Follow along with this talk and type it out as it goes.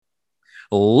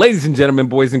Ladies and gentlemen,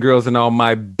 boys and girls, and all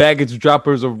my baggage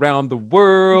droppers around the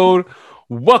world,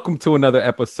 welcome to another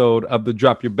episode of the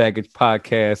Drop Your Baggage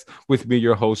podcast with me,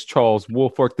 your host, Charles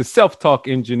Woolfolk, the self-talk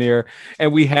engineer.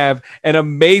 And we have an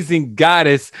amazing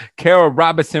goddess, Kara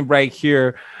Robinson, right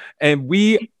here. And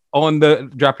we on the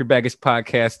Drop Your Baggage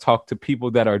podcast talk to people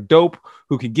that are dope,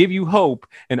 who can give you hope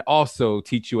and also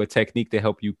teach you a technique to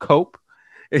help you cope.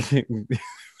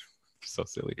 So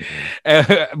silly.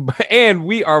 And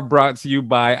we are brought to you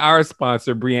by our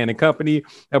sponsor, Brianna Company.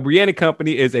 Now, Brianna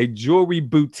Company is a jewelry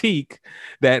boutique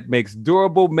that makes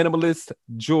durable, minimalist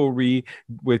jewelry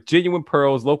with genuine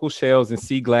pearls, local shells, and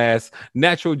sea glass,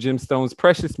 natural gemstones,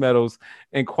 precious metals,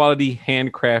 and quality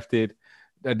handcrafted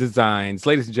designs.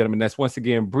 Ladies and gentlemen, that's once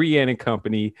again Brianna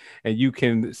Company, and you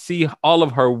can see all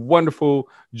of her wonderful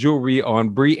jewelry on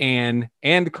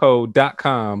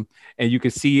brianneandco.com, and you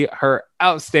can see her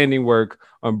outstanding work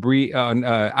on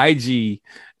IG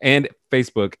and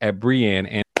Facebook at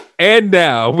Brianne. And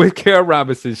now with Kara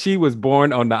Robinson, she was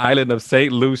born on the island of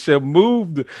St. Lucia,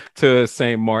 moved to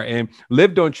St. Martin,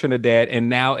 lived on Trinidad, and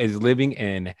now is living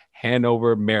in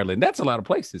Hanover, Maryland. That's a lot of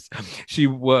places. She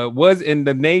was in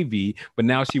the Navy, but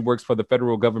now she works for the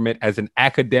federal government as an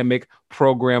academic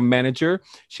program manager.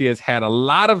 She has had a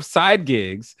lot of side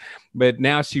gigs, but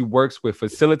now she works with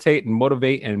Facilitate and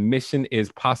Motivate, and Mission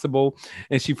is Possible.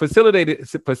 And she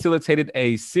facilitated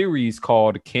a series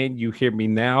called Can You Hear Me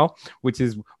Now, which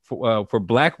is for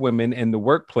Black women in the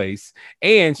workplace.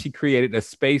 And she created a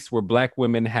space where Black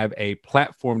women have a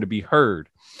platform to be heard.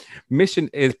 Mission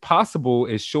is Possible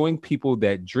is showing people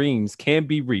that dreams can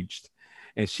be reached,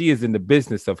 and she is in the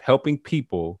business of helping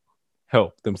people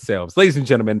help themselves. Ladies and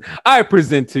gentlemen, I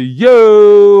present to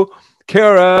you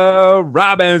Kara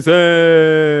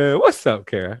Robinson. What's up,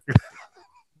 Kara?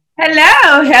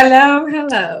 Hello.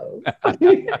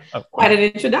 Quite an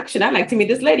introduction. I'd like to meet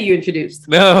this lady you introduced.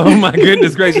 Oh my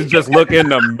goodness gracious, just look in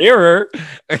the mirror.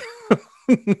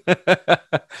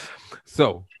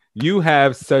 So you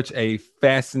have such a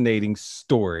fascinating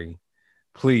story.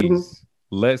 Please,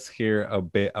 let's hear a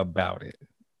bit about it.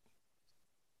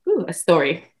 Ooh, a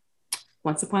story.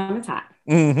 Once upon a time,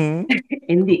 in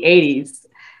the 80s,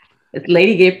 this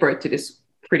lady gave birth to this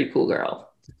pretty cool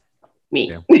girl.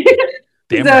 Me.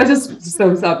 Damn. So Right. just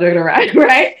some subject around,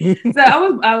 right? So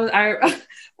I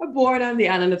was born on the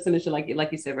island of St. Lucia, like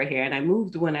you said right here, and I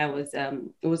moved when I was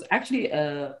it was actually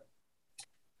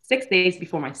 6 days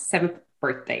before my 7th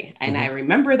birthday. And I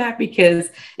remember that because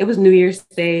it was New Year's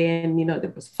Day, and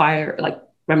there was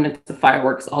remnants of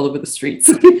fireworks all over the streets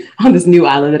on this new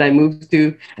island that I moved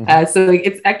to. So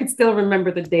I could still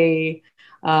remember the day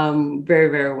very,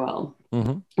 very well.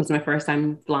 It was my first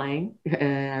time flying.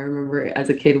 I remember as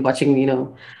a kid watching,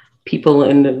 people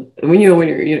when you're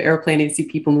in an airplane and you see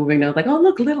people moving, I was like, oh,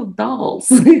 look, little dolls.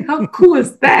 How cool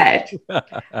is that?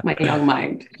 My young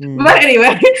mind. But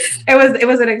anyway, it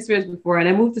was an experience before, and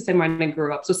I moved to St. Martin and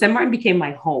grew up. So St. Martin became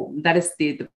my home. That is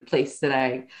the place that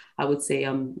I would say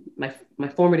my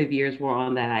formative years were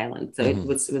on that island. So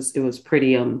it was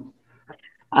pretty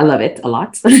I love it a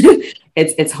lot.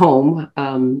 It's home.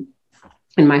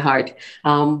 In my heart,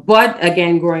 but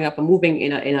again, growing up and moving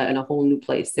in a whole new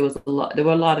place, there were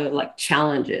a lot of like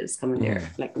challenges coming there,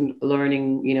 like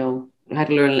learning. I had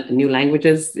to learn new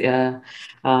languages,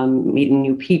 meeting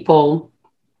new people.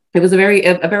 It was a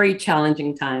very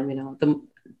challenging time. The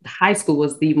high school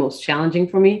was the most challenging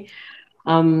for me,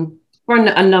 for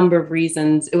a number of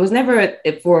reasons. It was never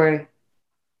it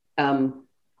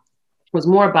was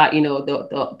more about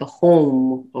the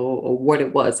home or what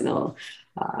it was.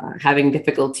 Having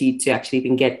difficulty to actually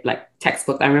even get like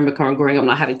textbooks. I remember growing up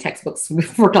not having textbooks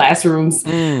for classrooms,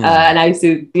 and I used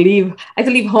to leave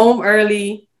home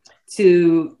early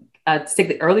to take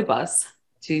the early bus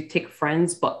to take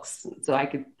friends' books so I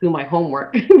could do my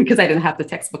homework because I didn't have the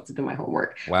textbook to do my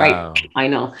homework. Wow. Right? I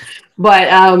know, but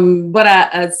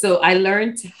so I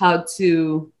learned how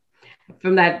to.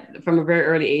 From a very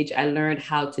early age, I learned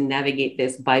how to navigate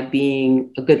this by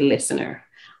being a good listener.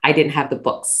 I didn't have the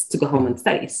books to go home and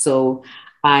study. So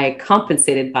I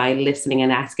compensated by listening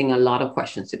and asking a lot of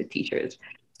questions to the teachers.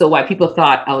 So while people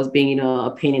thought I was being,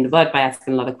 a pain in the butt by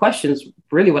asking a lot of questions,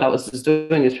 really what I was just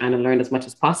doing is trying to learn as much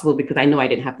as possible because I know I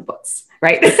didn't have the books,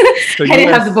 right? So I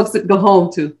didn't have the books to go home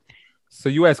to. So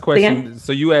you ask questions.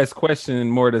 So you ask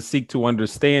questions more to seek to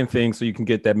understand things so you can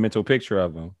get that mental picture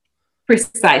of them.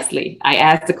 Precisely. I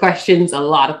ask the questions, a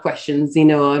lot of questions,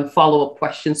 and follow-up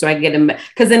questions. So I get them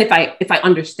because then if I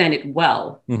understand it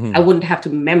well, I wouldn't have to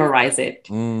memorize it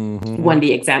when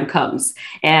the exam comes.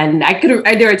 And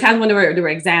there are times when there were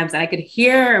exams and I could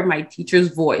hear my teacher's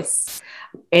voice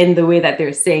in the way that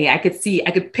they're saying. I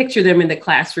could picture them in the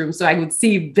classroom. So I would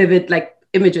see vivid like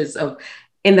images of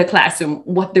in the classroom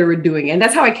what they were doing. And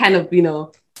that's how I kind of,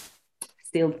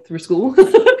 sailed through school.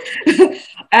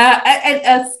 And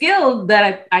a skill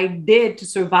that I did to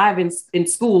survive in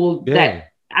school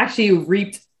that actually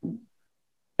reaped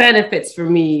benefits for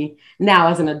me now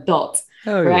as an adult.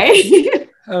 Oh, right? Yeah.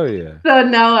 Oh yeah. So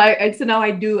now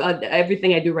I do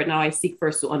everything I do right now. I seek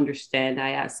first to understand. I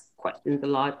ask questions a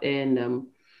lot, and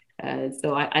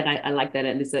so I like that.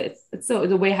 And it's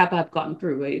the way I've gotten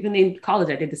through. Even in college,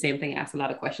 I did the same thing. I asked a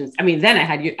lot of questions. I mean, then I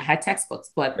had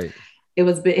textbooks, but right.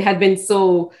 It had been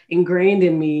so ingrained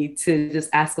in me to just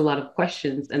ask a lot of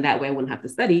questions, and that way I wouldn't have to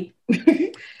study.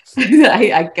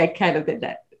 I kind of did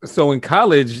that. So in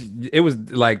college, it was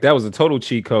like that was a total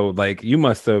cheat code. Like you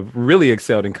must have really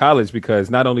excelled in college because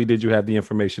not only did you have the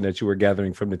information that you were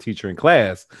gathering from the teacher in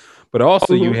class, but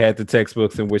also you had the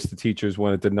textbooks in which the teachers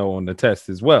wanted to know on the test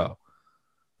as well.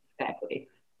 Exactly.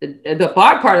 The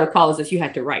hard part of college is you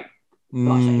had to write.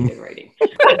 Gosh, I hated writing.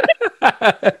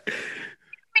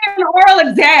 An oral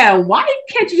exam. Why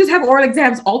can't you just have oral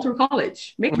exams all through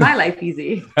college? Make my life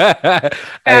easy. Gotta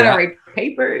write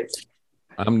papers.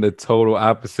 I'm the total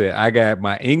opposite. I got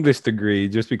my English degree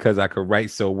just because I could write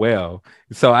so well.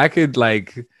 So I could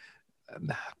like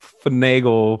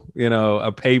finagle,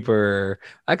 a paper.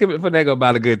 I could finagle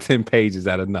about a good 10 pages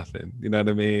out of nothing. You know what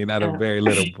I mean? Out of very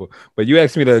little. But you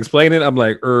asked me to explain it. I'm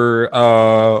like,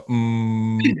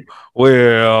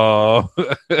 well.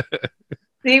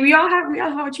 See, we all have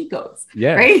our cheat codes.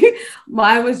 Yeah. Right.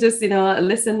 Mine was just,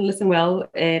 listen well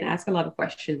and ask a lot of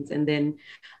questions. And then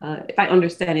if I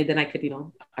understand it, then I could,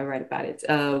 I write about it.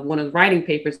 One of the writing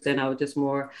papers, then I would just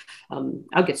more,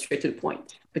 I'll get straight to the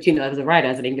point. But, as a writer,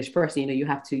 as an English person, you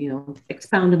have to,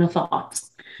 expound on a thought.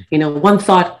 One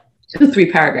thought,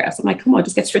 2-3 paragraphs. I'm like, come on,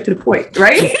 just get straight to the point.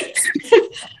 Right.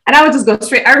 And I would just go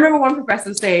straight. I remember one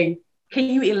professor saying, can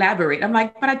you elaborate? I'm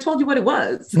like, but I told you what it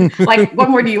was. Like, what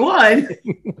more do you want?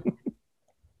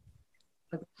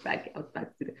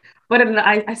 But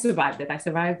I survived it. I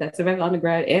survived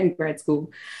undergrad and grad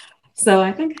school. So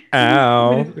I think.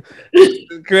 Ow.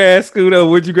 Grad school, though.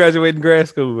 What'd you graduate in grad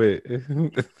school with?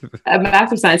 A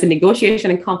Master of Science in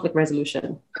Negotiation and Conflict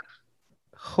Resolution.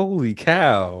 Holy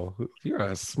cow. You're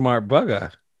a smart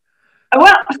bugger.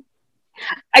 Well,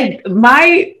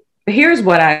 here's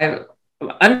what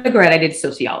undergrad, I did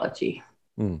sociology.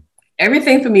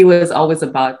 Everything for me was always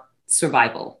about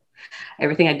survival.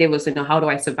 Everything I did was to know, how do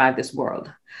I survive this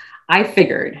world? I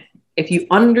figured if you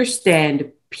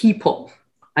understand people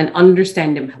and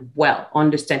understand them well,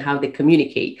 understand how they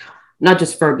communicate, not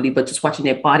just verbally, but just watching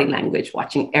their body language,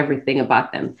 watching everything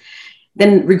about them,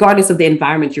 then regardless of the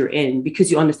environment you're in, because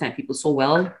you understand people so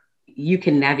well, you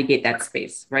can navigate that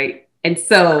space, right? And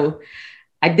so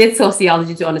I did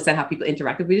sociology to understand how people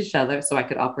interacted with each other so I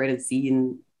could operate and see.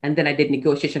 And then I did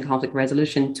negotiation, conflict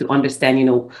resolution to understand,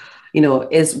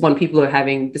 is when people are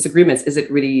having disagreements, is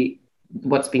it really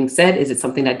what's being said? Is it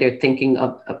something that they're thinking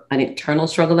of an internal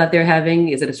struggle that they're having?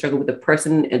 Is it a struggle with a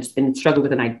person and struggle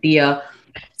with an idea?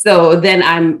 So then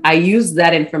I use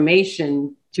that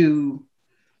information to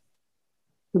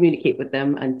communicate with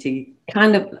them and to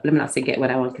kind of, let me not say get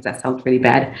what I want because that sounds really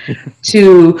bad,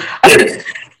 to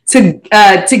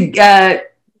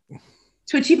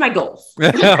achieve my goals.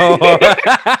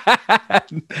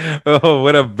 Oh,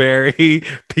 what a very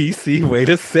PC way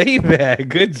to say that.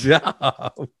 Good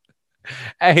job.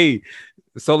 Hey,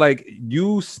 so like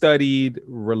you studied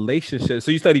relationships.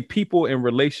 So you studied people and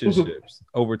relationships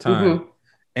over time.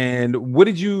 And what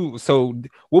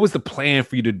was the plan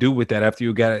for you to do with that after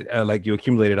you got you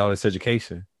accumulated all this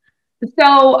education?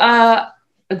 So a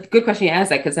good question you asked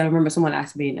that, because I remember someone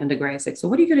asked me in undergrad, it's like, so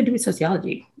what are you going to do with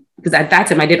sociology? Because at that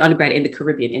time I did undergrad in the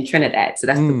Caribbean, in Trinidad. So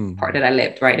that's the part that I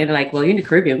lived, right? And they're like, well, you're in the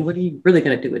Caribbean, what are you really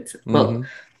going to do with well,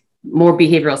 more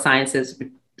behavioral sciences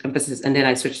emphasis. And then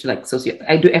I switched to like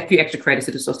I do a few extra credits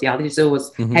to do sociology. So it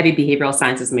was heavy behavioral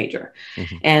sciences major.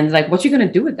 And like, what you going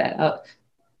to do with that?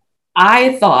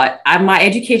 I thought my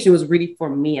education was really for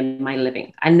me and my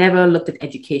living. I never looked at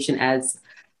education as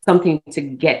something to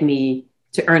get me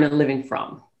to earn a living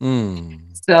from.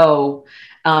 So,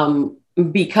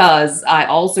 because I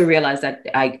also realized that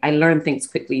I learn things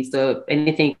quickly. So if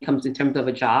anything comes in terms of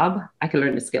a job, I can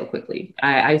learn the skill quickly.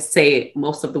 I say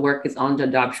most of the work is on the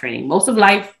job training. Most of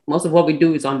what we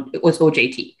do is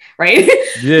OJT, right?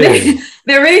 Yeah.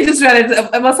 They're really just trying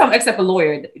to, some except a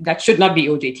lawyer, that should not be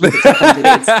OJT.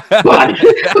 But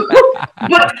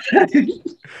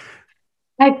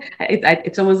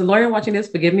if someone's a lawyer watching this,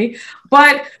 forgive me.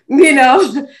 But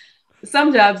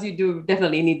some jobs you do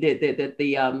definitely need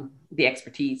the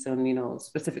expertise on,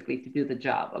 specifically to do the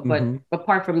job. But Mm-hmm.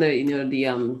 apart from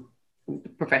the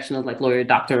professionals like lawyer,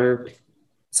 doctor,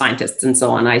 scientists, and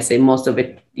so on, I say most of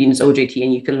it is OJT,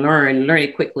 and you can learn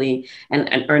it quickly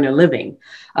and earn a living.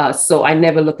 So I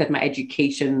never looked at my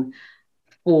education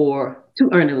to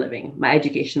earn a living. My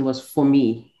education was for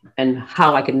me and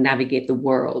how I could navigate the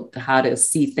world, how to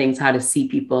see things, how to see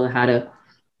people, how to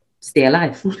stay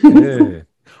alive. Yeah.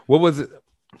 What was it?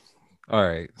 All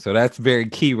right. So that's very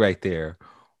key right there.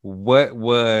 What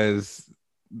was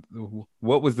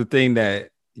the thing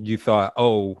that you thought,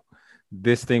 oh,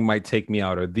 this thing might take me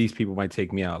out, or these people might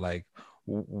take me out? Like,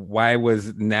 why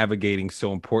was navigating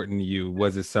so important to you?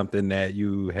 Was it something that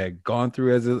you had gone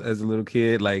through as a little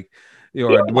kid? Like,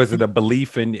 or was it a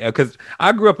belief in, because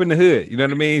I grew up in the hood, you know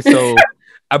what I mean? So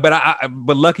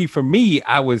but lucky for me,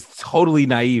 I was totally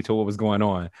naive to what was going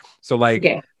on. So like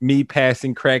me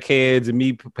passing crackheads and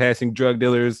me passing drug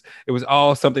dealers, it was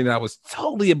all something that I was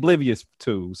totally oblivious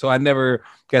to. So I never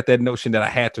got that notion that I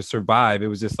had to survive. It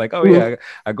was just like, oh yeah,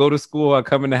 I go to school, I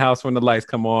come in the house when the lights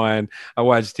come on, I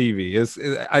watch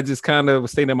TV. I just kind of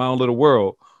stayed in my own little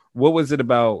world. What was it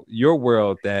about your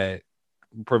world that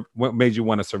what made you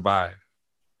want to survive?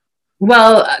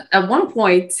 Well, at one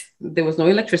point, there was no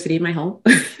electricity in my home.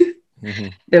 Mm-hmm.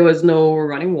 There was no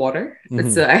running water.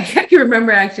 Mm-hmm. So I can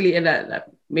remember actually in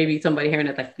that maybe somebody hearing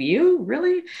it like, you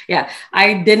really? Yeah,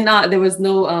 I did not. There was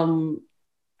no,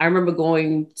 I remember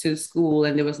going to school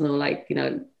and there was no like,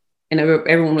 and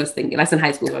everyone was thinking, that's in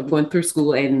high school, I'm going through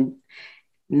school and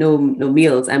no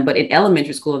meals. But in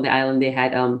elementary school on the island, they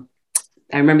had, I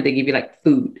remember they give you like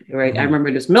food, right? Mm-hmm. I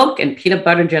remember there's milk and peanut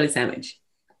butter and jelly sandwich.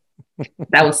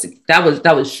 That was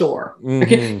sure.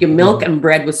 Mm-hmm. Your milk and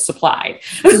bread was supplied.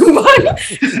 So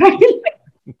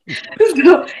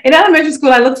in elementary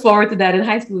school, I looked forward to that. In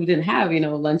high school, we didn't have,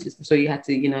 lunches, so you had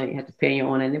to pay your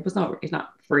own, and it's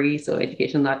not free. So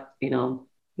education, not, you don't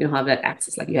have that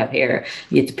access like you have here.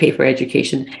 You have to pay for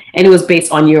education, and it was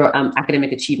based on your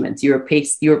academic achievements. You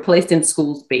were placed in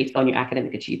schools based on your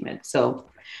academic achievement. So,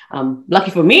 lucky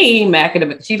for me, my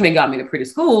academic achievement got me to pretty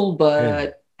school, but.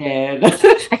 Yeah. And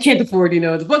I can't afford,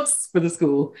 the books for the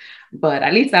school, but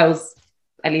at least I was,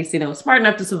 smart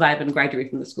enough to survive and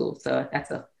graduate from the school. So that's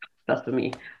a plus for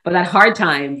me. But that hard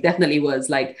time definitely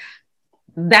was like,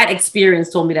 that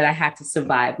experience told me that I had to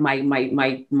survive. I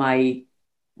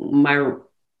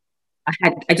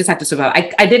just had to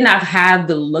survive. I did not have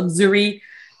the luxury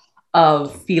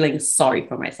of feeling sorry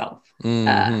for myself.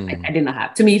 Mm-hmm. I did not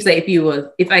have. To me, say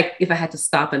if I had to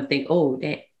stop and think, oh,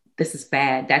 this is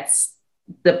bad. That's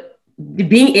the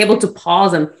being able to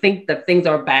pause and think that things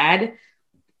are bad,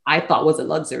 I thought was a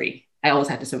luxury. I always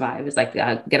had to survive. It's like,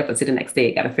 get up and sit the next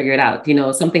day, got to figure it out.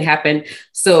 Something happened.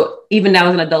 So even now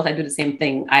as an adult, I do the same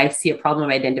thing. I see a problem,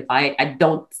 I identify it. I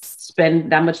don't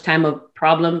spend that much time of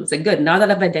problem. It's like, good. Now that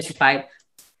I've identified,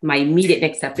 my immediate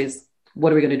next step is,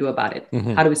 what are we going to do about it?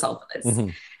 Mm-hmm. How do we solve this? Mm-hmm.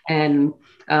 And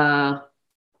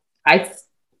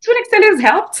to an extent, it has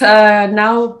helped.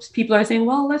 Now people are saying,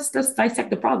 well, let's just dissect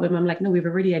the problem. I'm like, no, we've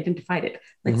already identified it.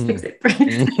 Let's mm-hmm. fix it.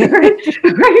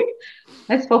 Right?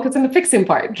 Let's focus on the fixing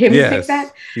part. Can we fix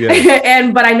that?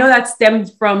 Yes. But I know that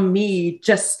stemmed from me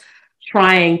just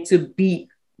trying to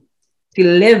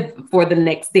live for the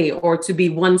next day, or to be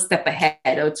one step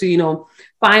ahead, or to,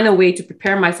 find a way to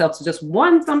prepare myself to just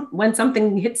when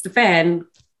something hits the fan,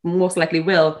 most likely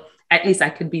will, at least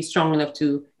I could be strong enough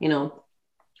to,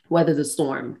 weather the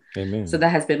storm. Amen. So that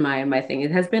has been my thing.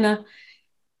 It has been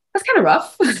that's kind of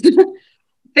rough.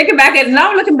 Thinking back at it,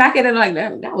 now looking back at it, like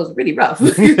that was really rough.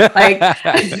 like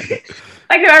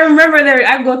I remember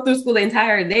I go through school the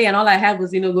entire day, and all I had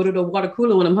was, go to the water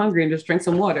cooler when I'm hungry and just drink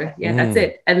some water. Yeah, that's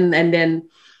it. And then,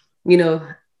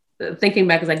 thinking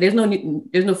back, it's like there's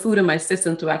no food in my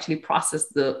system to actually process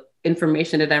the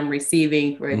information that I'm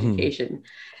receiving for education.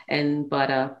 But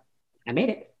I made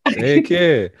it. Heck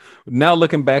yeah. Now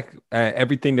looking back at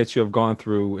everything that you have gone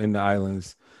through in the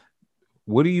islands,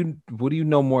 what do you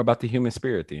know more about the human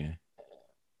spirit then?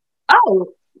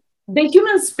 Oh, the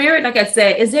human spirit, like I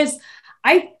said,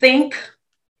 I think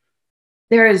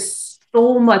there is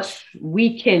so much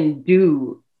we can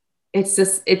do. I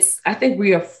think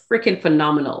we are freaking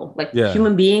phenomenal. Like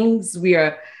human beings, we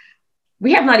have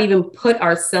not even put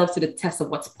ourselves to the test of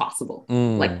what's possible.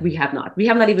 Like we have not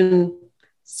even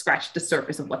scratched the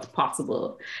surface of what's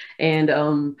possible.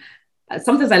 And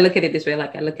sometimes I look at it this way,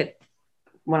 like I look at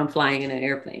when I'm flying in an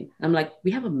airplane, I'm like,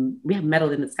 we have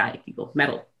metal in the sky, people,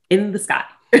 metal in the sky,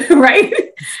 right?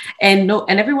 And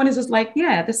everyone is just like,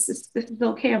 yeah, this is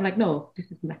okay. I'm like, no,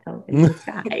 this is metal in the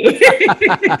sky.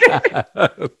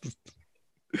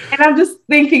 And I'm just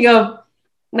thinking of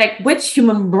like which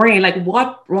human brain, like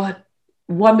what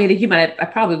made a human? I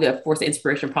probably a force of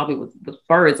inspiration probably with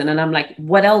birds. And then I'm like,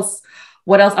 what else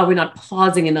are we not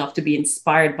pausing enough to be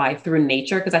inspired by through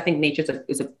nature? Because I think nature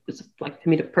is like to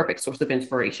me the perfect source of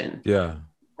inspiration Yeah.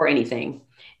 for anything.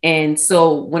 And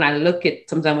so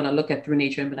sometimes when I look at through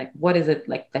nature and be like, what is it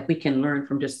like that we can learn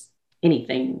from just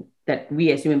anything that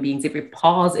we as human beings, if we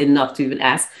pause enough to even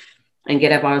ask and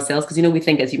get up ourselves, because we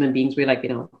think as human beings, we're like,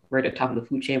 we're at the top of the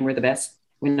food chain, we're the best.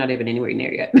 We're not even anywhere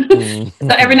near yet. Mm-hmm.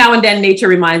 So every now and then nature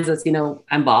reminds us,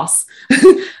 I'm boss.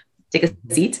 Take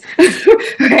a seat.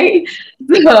 Right.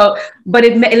 So, but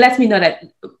it lets me know that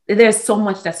there's so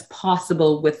much that's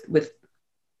possible with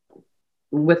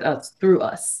us, through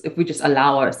us, if we just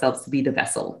allow ourselves to be the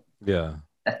vessel. Yeah.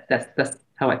 That's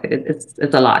how I feel. It's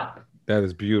a lot. That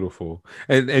is beautiful,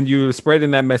 and you're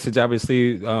spreading that message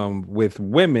obviously with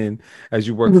women as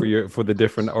you work for the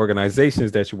different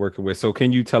organizations that you're working with. So,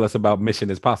 can you tell us about Mission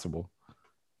is Possible?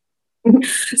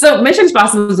 So, Mission is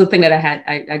Possible is a thing that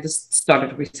I just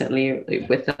started recently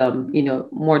with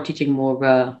more teaching,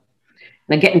 more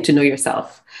like getting to know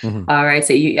yourself. Mm-hmm. All right,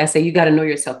 so I say you got to know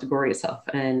yourself to grow yourself,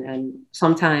 and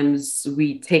sometimes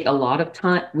we take a lot of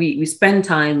time. We spend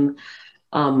time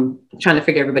trying to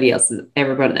figure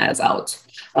everyone else out.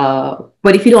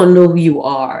 But if you don't know who you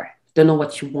are, don't know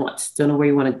what you want, don't know where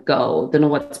you want to go, don't know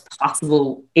what's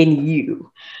possible in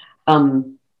you.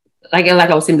 Like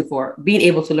I was saying before, being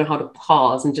able to learn how to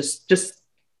pause and just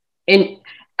in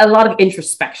a lot of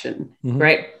introspection, mm-hmm.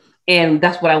 right? And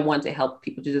that's what I want to help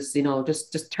people to just,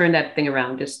 just turn that thing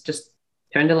around, just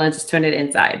turn the lens, just turn it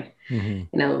inside.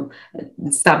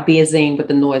 Mm-hmm. Stop busy with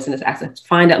the noise and just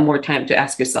find out more time to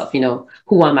ask yourself,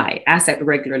 who am I? Ask that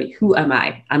regularly. Who am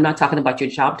I? I'm not talking about your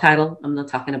job title. I'm not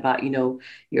talking about, your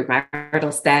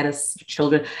marital status, your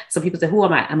children. Some people say, who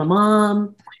am I? I'm a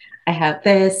mom. I have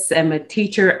this. I'm a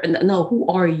teacher. No, who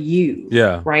are you?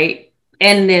 Yeah. Right.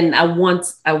 And then I want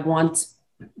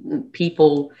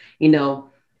people,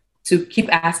 to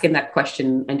keep asking that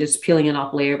question and just peeling it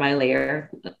off layer by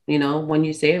layer. When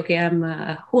you say, okay,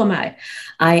 who am I?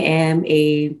 I am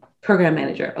a program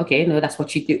manager. Okay, no, that's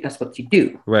what you do. That's what you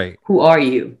do. Right. Who are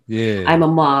you? Yeah. I'm a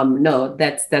mom. No,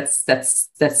 that's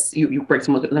you break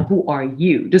someone. Who are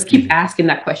you? Just keep asking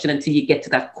that question until you get to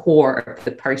that core of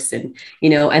the person,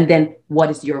 and then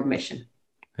what is your mission?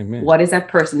 Amen. What is that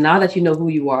person? Now that you know who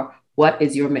you are, what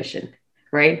is your mission?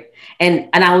 Right. And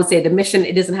I would say the mission,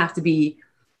 it doesn't have to be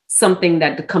something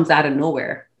that comes out of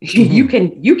nowhere.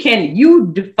 Mm-hmm. you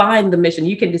define the mission.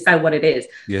 You can decide what it is,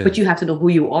 but you have to know who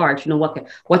you are. To know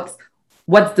what's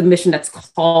the mission that's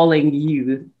calling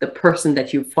you, the person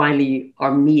that you finally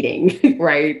are meeting,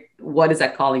 right? What is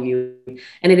that calling you?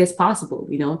 And it is possible,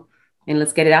 and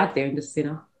let's get it out there and just,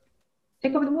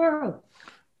 take over the world.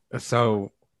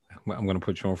 So I'm going to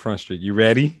put you on Front Street. You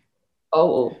ready?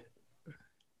 Oh.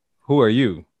 Who are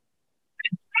you?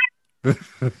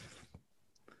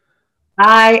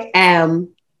 I am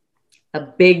a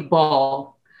big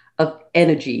ball of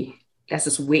energy that's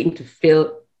just waiting to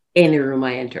fill any room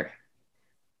I enter.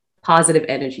 Positive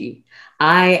energy.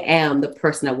 I am the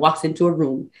person that walks into a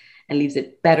room and leaves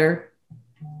it better,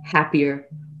 happier,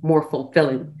 more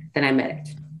fulfilling than I met it.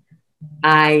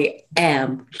 I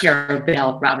am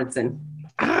Carabelle Robinson.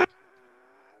 I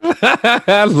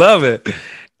love it.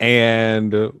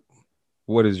 And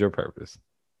what is your purpose?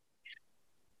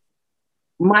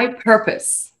 My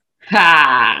purpose.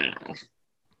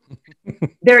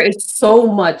 There is so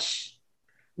much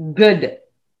good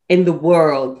in the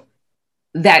world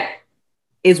that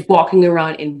is walking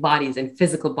around in bodies and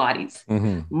physical bodies.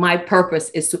 Mm-hmm. My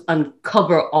purpose is to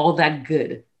uncover all that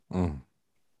good and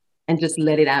just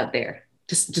let it out there.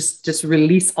 Just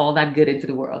release all that good into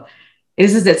the world.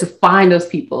 This is it, to find those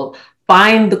people,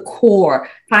 find the core,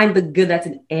 find the good that's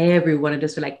in everyone, and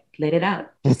just like let it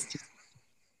out. Just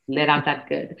let out that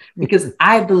good, because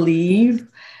I believe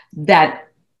that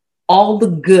all the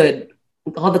good,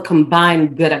 all the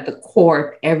combined good at the core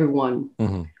of everyone,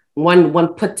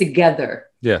 one put together.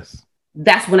 Yes,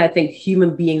 that's when I think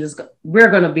human beings we're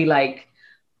gonna be like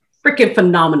freaking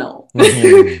phenomenal,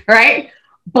 right?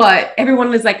 But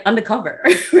everyone is like undercover,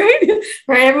 right?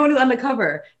 Right? Everyone is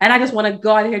undercover, and I just want to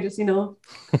go out here, just get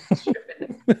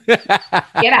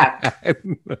out.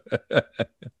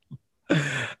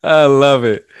 I love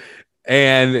it.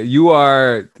 And you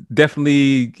are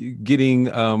definitely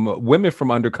getting women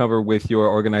from undercover with your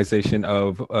organization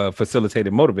of Facilitate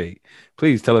and Motivate.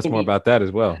 Please tell us more about that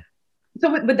as well. So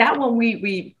with that one,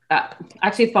 we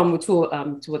actually found with two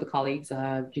other colleagues,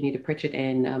 Janita Pritchett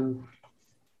and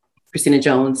Christina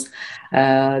Jones.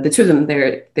 The two of them,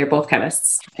 they're both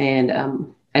chemists, and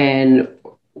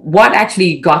what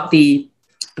actually got the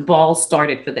the ball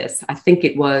started for this. I think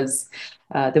it was,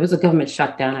 there was a government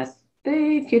shutdown. I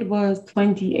think it was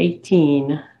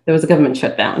 2018. There was a government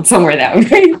shutdown somewhere that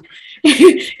way.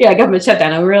 Yeah, government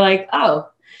shutdown. And we were like, oh,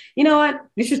 you know what?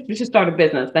 We should start a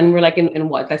business. And we're like, in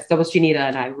what? That was Shanita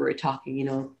and I were talking,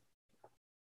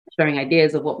 sharing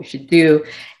ideas of what we should do.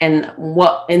 And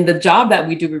what in the job that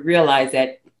we do, we realize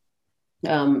that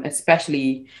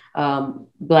especially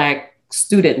Black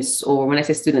students, or when I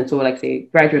say students, or like say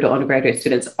graduate or undergraduate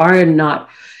students, are not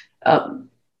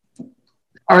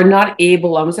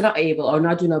able, I would say not able, or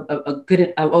not doing a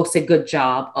good, I will say good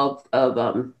job of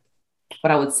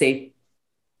what I would say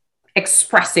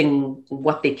expressing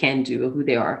what they can do, who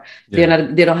they are. Yeah.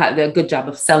 They don't have a good job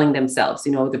of selling themselves.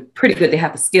 They're pretty good. They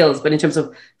have the skills, but in terms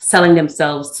of selling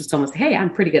themselves to someone, say, hey,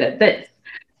 I'm pretty good at this.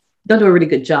 Don't do a really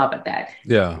good job at that.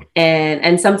 Yeah.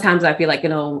 And sometimes I feel like,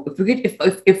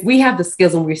 if we have the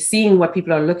skills and we're seeing what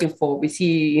people are looking for, we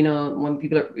see, when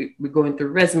we're going through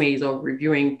resumes or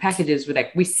reviewing packages,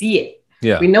 we see it.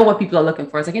 Yeah. We know what people are looking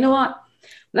for. It's like, you know what?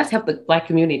 Let's help the Black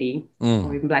community,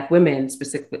 or even Black women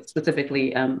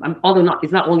specifically. Although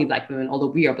it's not only Black women, although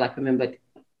we are Black women, but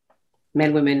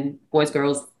men, women, boys,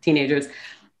 girls, teenagers.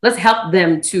 Let's help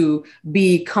them to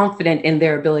be confident in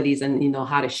their abilities and,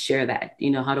 how to share that,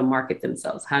 how to market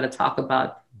themselves, how to talk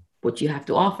about what you have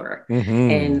to offer.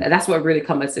 Mm-hmm. And that's what really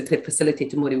comes to facilitate,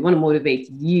 to motivate. We want to motivate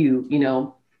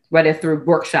you, whether through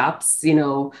workshops,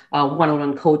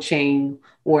 one-on-one coaching,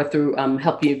 or through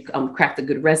help you craft a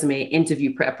good resume,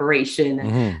 interview preparation.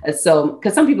 Mm-hmm. So,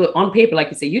 because some people on paper, like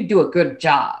you say, you do a good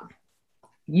job.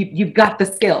 You've got the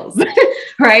skills,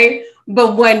 right?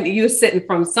 But when you're sitting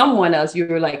from someone else,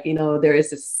 you're like, there is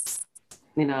this,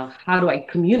 how do I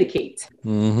communicate?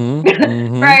 Mm-hmm.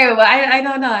 Mm-hmm. Right? Well, I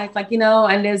don't know. It's like,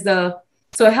 and there's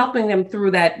so helping them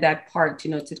through that part, to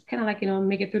kind of like,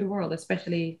 make it through the world,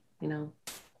 especially,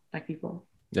 Black people.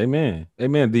 Amen.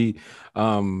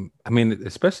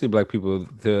 Especially Black people,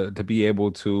 to be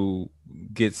able to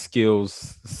get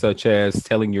skills such as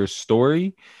telling your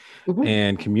story mm-hmm.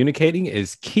 and communicating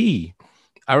is key.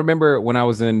 I remember when I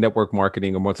was in network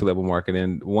marketing or multi-level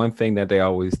marketing, one thing that they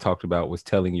always talked about was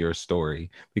telling your story,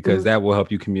 because mm-hmm. that will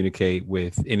help you communicate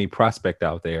with any prospect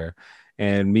out there.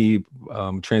 And me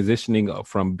transitioning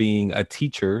from being a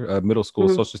teacher, a middle school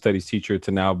mm-hmm. social studies teacher,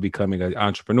 to now becoming an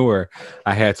entrepreneur,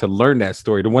 I had to learn that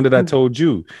story. The one that I told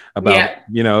you about,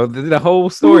 the whole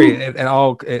story mm-hmm. and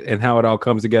all, and how it all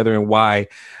comes together, and why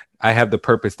I have the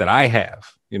purpose that I have.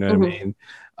 You know mm-hmm. what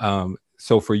I mean?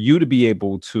 So for you to be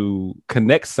able to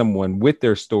connect someone with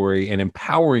their story and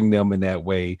empowering them in that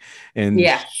way, and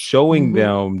showing mm-hmm.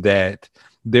 them that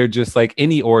they're just like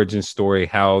any origin story,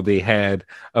 how they had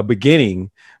a beginning,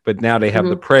 but now they have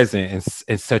mm-hmm. the present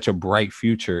and such a bright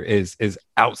future is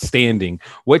outstanding.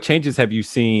 What changes have you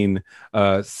seen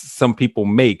some people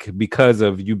make because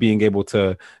of you being able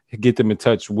to get them in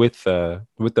touch with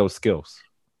those skills?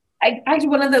 Actually,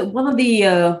 one of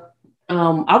the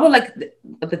I would like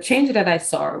the change that I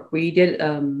saw. We did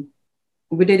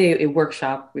a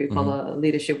workshop we call mm-hmm. a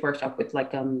leadership workshop with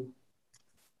like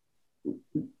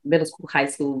middle school, high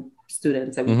school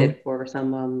students that we mm-hmm. did for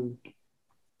some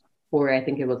for I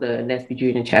think it was a Nesby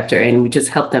Junior chapter, and we just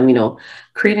helped them,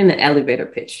 creating an elevator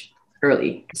pitch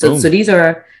early. So these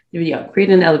are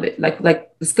creating an elevator, like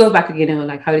let's go back again,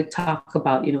 like how to talk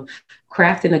about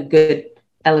crafting a good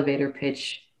elevator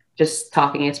pitch. Just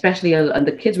talking, especially on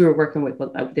the kids we were working with,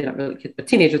 well, they're not really kids, but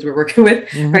teenagers we were working with,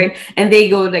 mm-hmm. right? And they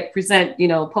go like present,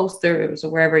 posters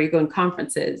or wherever you go in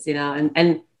conferences,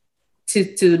 and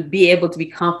to be able to be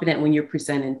confident when you're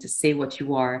presenting, to say what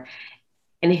you are,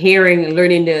 and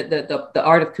learning the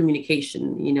art of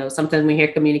communication. Sometimes when we hear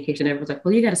communication, everyone's like,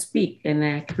 well, you got to speak. And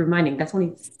I keep reminding, that's only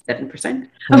 7% of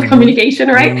mm-hmm. communication,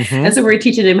 right? Mm-hmm. And so we're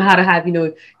teaching them how to have,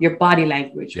 your body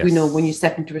language. Yes. When you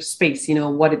step into a space,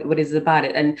 what is about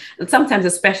it. And sometimes,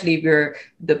 especially if you're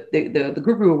the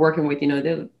group we were working with,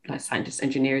 they're like scientists,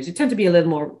 engineers, you tend to be a little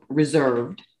more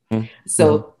reserved. Mm-hmm.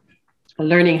 So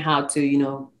learning how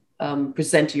to,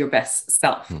 present your best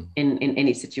self in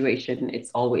any situation.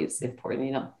 It's always important,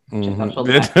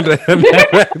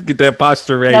 Get that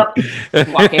posture right.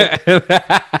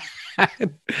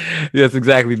 Yes,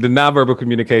 exactly. The nonverbal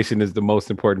communication is the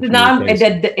most important.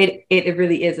 It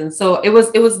really is. And so it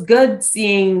was good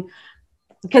seeing,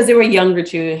 because they were younger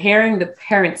too, hearing the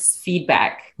parents'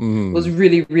 feedback was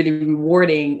really, really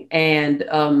rewarding. And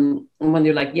when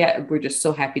they're like, yeah, we're just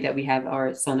so happy that we have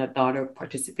our son or daughter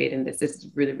participate in this. This is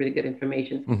really, really good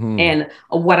information. Mm-hmm. And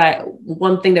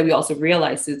one thing that we also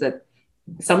realized is that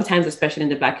sometimes, especially in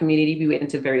the Black community, we wait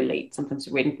until very late. Sometimes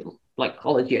we wait until like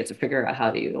college years to figure out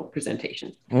how to,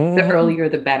 presentations. The earlier,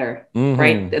 the better,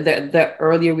 right? The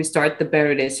earlier we start, the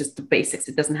better it is. Just the basics.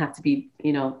 It doesn't have to be,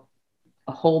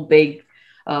 a whole big,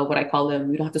 what I call them.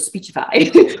 We don't have to speechify. We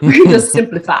can just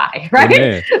simplify,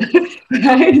 right?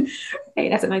 Right. Hey,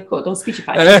 that's a nice quote. Don't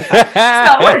speechify.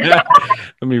 Let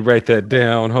me write that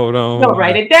down. Hold on. No,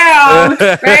 write it down,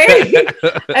 right?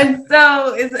 And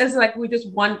so it's like we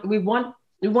want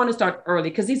to start early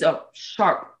because these are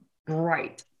sharp,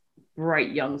 bright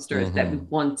youngsters that we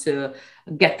want to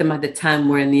get them at the time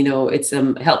when, it's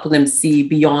helping them see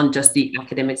beyond just the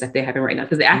academics that they're having right now.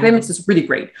 Because the academics is really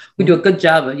great. We do a good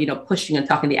job of, pushing and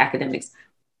talking the academics.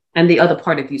 And the other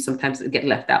part of you sometimes get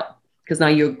left out. Because now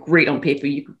you're great on paper.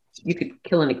 You could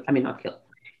kill not kill.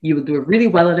 You would do it really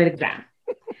well on an exam.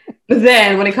 But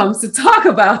then when it comes to talk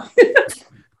about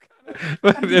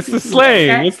it's the slang.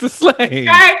 Okay? It's the slang.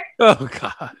 Okay? Oh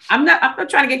gosh. I'm not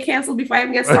trying to get canceled before I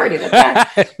even get started.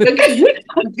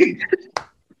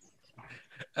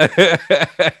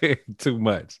 Okay? Too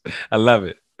much. I love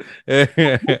it.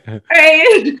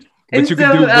 Right? But you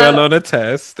can do well on a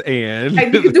test and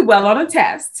you can do well on a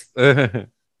test.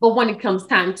 But when it comes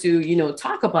time to,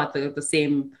 talk about the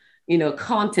same,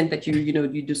 content that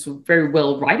you do so very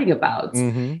well writing about,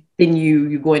 then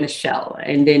you go in a shell.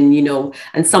 And then,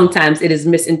 and sometimes it is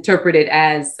misinterpreted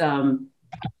as,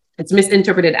 as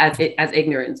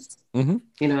ignorance. You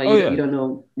don't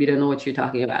know what you're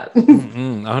talking about.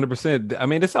 100%. I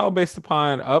mean, it's all based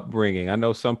upon upbringing. I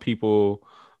know some people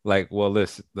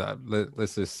let's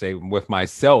just say with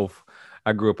myself,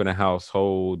 I grew up in a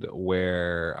household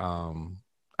where,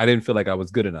 I didn't feel like I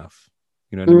was good enough.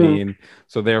 You know what I mean?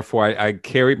 So therefore I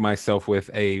carried myself with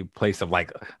a place of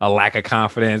like a lack of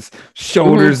confidence,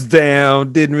 shoulders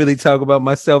down, didn't really talk about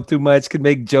myself too much, could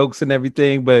make jokes and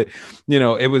everything. But,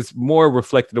 it was more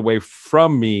reflected away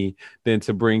from me than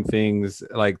to bring things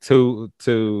like to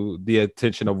the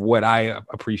attention of what I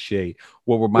appreciate,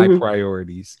 what were my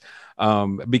priorities.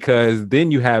 Because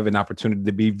then you have an opportunity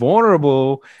to be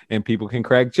vulnerable and people can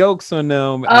crack jokes on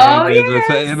them.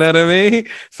 Yes. You know what I mean?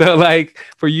 So like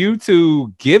for you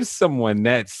to give someone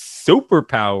that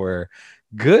superpower,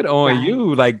 good on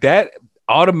you. Like that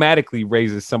automatically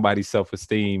raises somebody's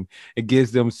self-esteem. It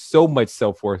gives them so much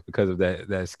self-worth because of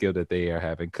that skill that they are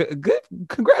having. Good.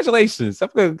 Congratulations. I'm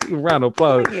going to give a round of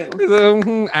applause.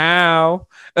 Ow.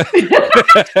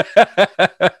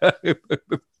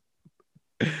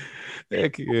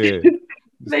 Thank you.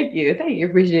 Thank you.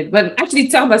 Appreciate it. But actually,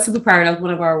 talking about superpower, that was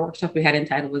one of our workshops we had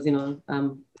entitled was,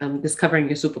 discovering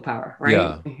your superpower, right?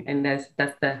 Yeah. And and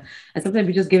sometimes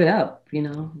you just give it up,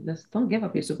 just don't give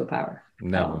up your superpower.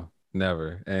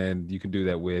 Never. And you can do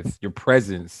that with your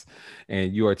presence,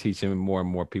 and you are teaching more and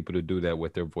more people to do that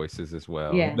with their voices as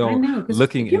well. Yeah, I know. Human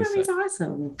beings are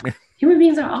awesome. Human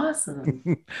beings are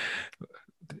awesome.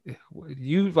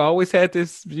 You've always had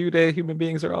this view that human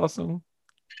beings are awesome?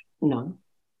 No.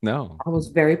 I was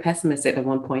very pessimistic at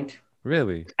one point.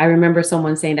 Really? I remember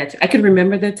someone saying that. I could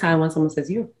remember the time when someone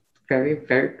says, you're very,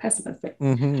 very pessimistic.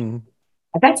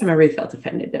 At that time, I really felt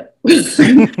offended though.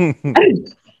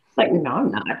 Like, no,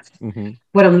 I'm not.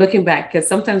 But I'm looking back because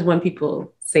sometimes when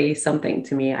people say something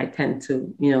to me, I tend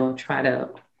to, try to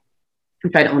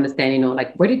understand,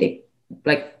 like, what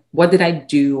did I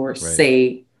do or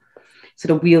say? So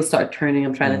the wheels start turning.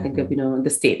 I'm trying to think of, the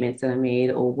statements that I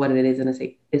made or what it is. And I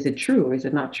say, is it true or is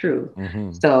it not true?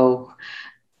 So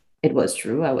it was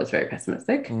true. I was very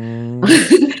pessimistic.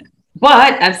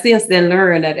 But I've since then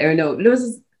learned that, I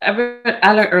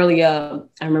learned earlier,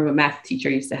 I remember a math teacher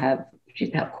she used to have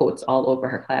quotes all over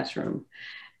her classroom.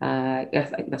 I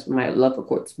guess that's where my love for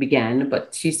quotes began,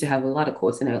 but she used to have a lot of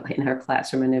quotes in her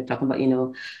classroom, and they're talking about,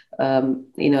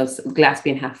 glass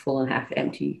being half full and half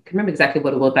empty. I can remember exactly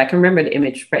what it was, but I can remember the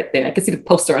image right there. I could see the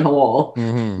poster on the wall,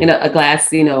 a glass,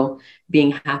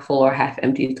 being half full or half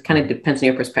empty. It kind of depends on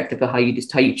your perspective of how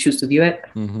you choose to view it.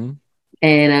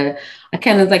 And I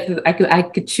kind of I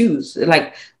could choose,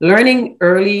 like learning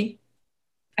early.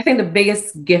 I think the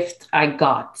biggest gift I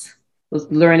got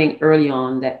was learning early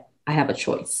on that I have a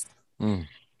choice.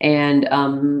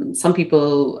 And some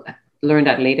people learn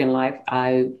that late in life.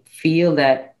 I feel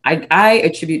that I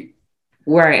attribute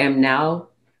where I am now,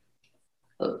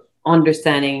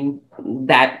 understanding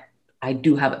that I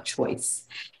do have a choice.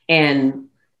 And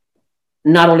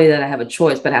not only that I have a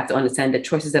choice, but I have to understand the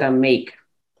choices that I make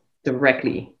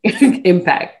directly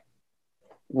impact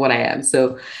what I am.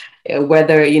 So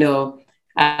whether,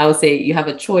 I would say you have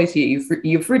a choice,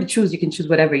 you're free to choose, you can choose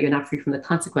whatever, you're not free from the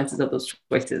consequences of those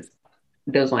choices.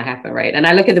 Those won't happen, right? And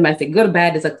I look at them and I say, good or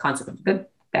bad is a consequence. Good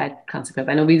bad consequence.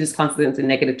 I know we just constantly into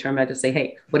negative term. I just say,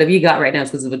 hey, whatever you got right now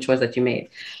is because of a choice that you made.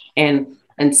 And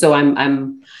so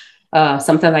I'm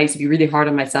sometimes I used to be really hard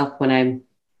on myself when I'm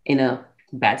in a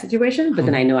bad situation, but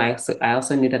then I know I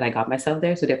also knew that I got myself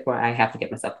there. So therefore I have to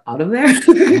get myself out of there.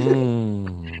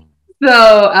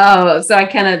 So I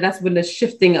kind of, that's when the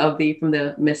shifting of from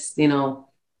the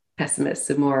pessimist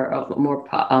to more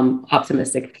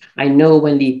optimistic. I know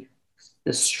when the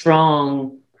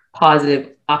strong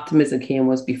positive optimism came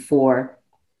was before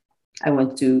I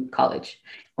went to college.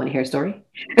 Want to hear a story?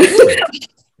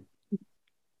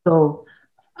 So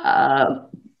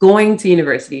going to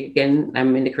university again,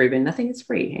 I'm in the Caribbean. Nothing is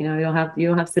free. You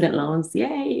don't have student loans.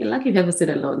 Yay! You're lucky if you have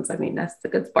student loans. I mean, that's the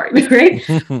good part,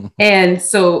 right? And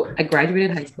so I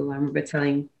graduated high school. I remember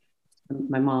telling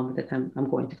my mom at the time I'm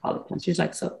going to college, and she's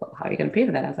like, "So how are you going to pay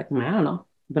for that?" I was like, "I don't know,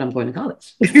 but I'm going to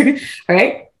college."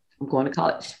 Right? I'm going to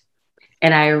college,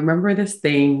 and I remember this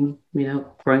thing,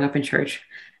 growing up in church,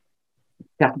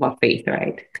 talk about faith,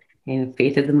 right? And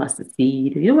faith is a mustard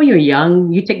seed. When you're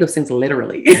young, you take those things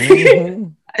literally.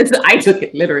 So I took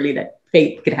it literally that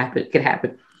faith could happen.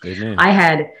 Amen. I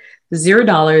had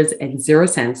 $0 and 0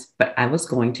 cents, but I was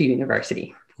going to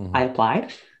university. I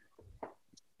applied.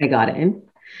 I got in.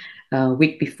 A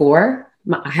week before,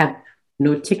 I have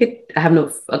no ticket. I have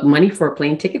no money for a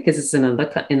plane ticket because it's in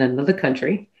another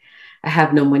country. I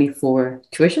have no money for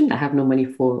tuition. I have no money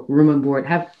for room and board. I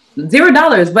have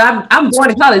 $0, but I'm going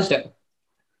to college though.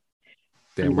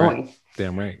 Damn right.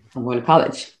 I'm going to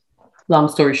college. Long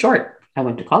story short, I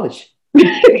went to college.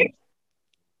 I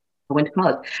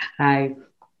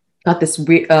got this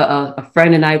a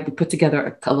friend and I put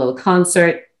together a little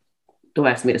concert. Don't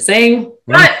ask me to sing,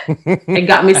 but it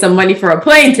got me some money for a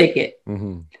plane ticket.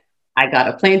 I got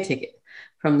a plane ticket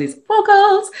from these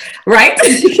vocals, right?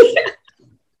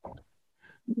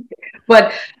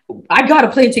 But I got a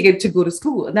plane ticket to go to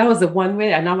school. And that was the one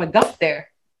way. And now I got there.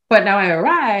 But now I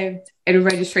arrived at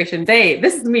registration day.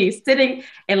 This is me sitting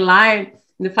in line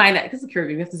in the finance. This is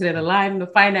Caribbean. You have to sit in a line in the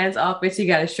finance office. You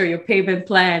got to show your payment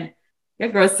plan. Your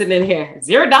girl's sitting in here,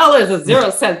 $0 or 0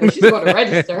 cents, but she's going to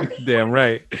register. Damn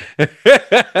right.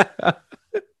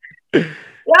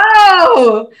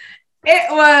 Yo,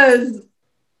 it was,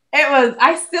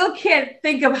 I still can't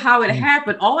think of how it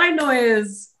happened. All I know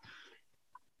is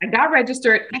I got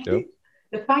registered. Yep.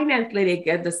 The finance lady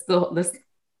gave this.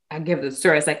 I give the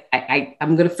story. It's like,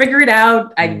 I'm going to figure it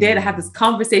out. I did have this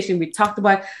conversation. We talked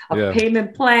about a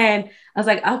payment plan. I was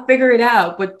like, I'll figure it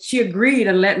out. But she agreed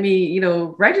and let me,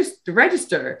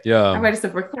 register. Yeah. I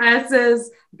registered for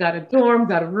classes, got a dorm,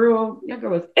 got a room. Your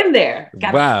girl was in there.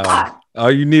 Wow. All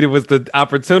you needed was the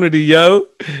opportunity, yo.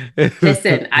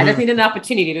 Listen, I just needed an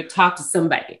opportunity to talk to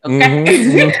somebody.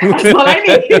 Okay. That's all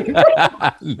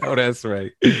I need. No, that's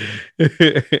right.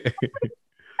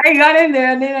 I got in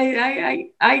there and then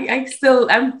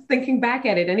I'm thinking back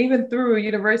at it. And even through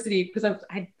university, because I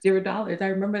had $0. I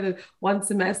remember the one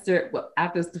semester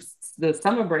after the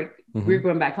summer break, we were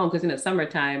going back home because in the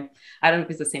summertime, I don't know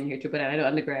if it's the same here too, but I know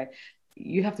undergrad,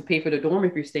 you have to pay for the dorm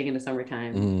if you're staying in the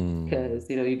summertime because,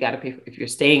 you got to pay if you're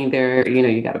staying there,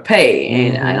 you got to pay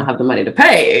and I don't have the money to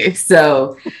pay.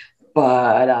 So,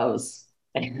 but I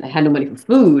had no money for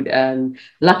food. And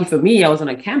lucky for me, I was on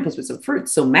a campus with some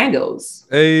fruits, so mangoes.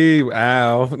 Hey,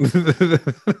 wow.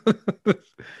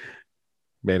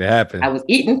 Made it happen. I was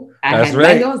eating. I had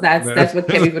mangoes. That's what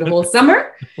kept me for the whole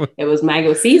summer. It was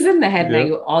mango season. I had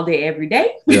mango all day, every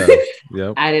day. Yeah.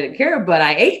 Yep. I didn't care, but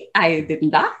I ate. I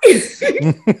didn't die. I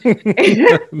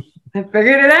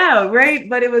figured it out, right?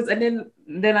 But it was, and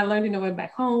then I learned, went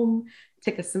back home,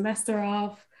 take a semester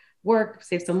off, work,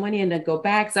 save some money, and then go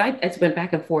back. So I just went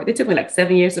back and forth. It took me like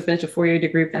 7 years to finish a 4-year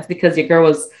degree. That's because your girl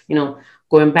was,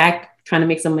 going back, trying to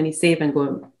make some money, save, and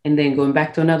then going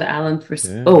back to another island for.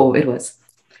 Yeah. Oh, it was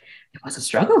a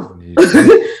struggle,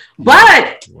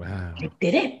 but wow. I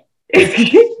did it. I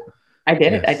did it. I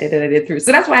did it. I did it through.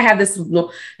 So that's why I have this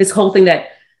whole thing that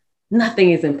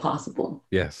nothing is impossible.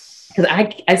 Yes. Because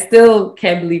I still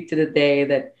can't believe to the day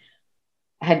that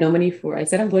I had no money I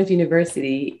said I'm going to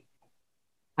university.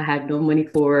 I had no money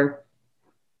for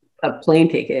a plane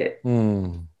ticket.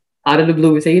 Out of the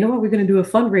blue, we say, you know what, we're going to do a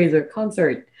fundraiser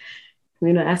concert.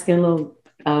 Asking a little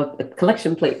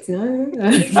collection plates. You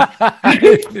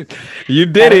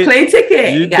did it. Plane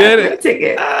ticket. You did it.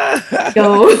 Ticket.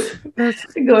 Go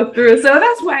through. So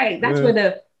that's why. That's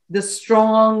where the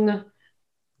strong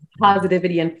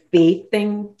positivity and faith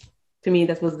thing. To me,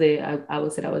 that was I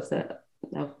would say that was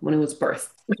when it was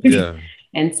birth. Yeah.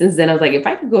 And since then, I was like, if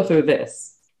I could go through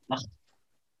this.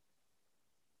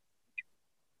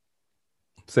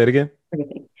 Say it again.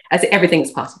 I say everything is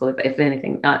possible. If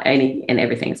anything, not any and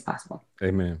everything is possible.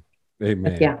 Amen.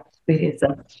 Amen. But yeah, it is.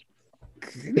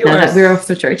 You Now are, that we're off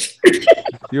to church.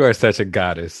 you are such a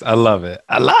goddess. I love it.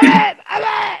 I love it.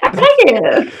 I love Thank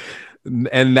it. you.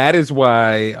 And that is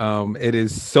why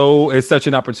it's such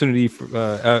an opportunity for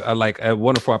like a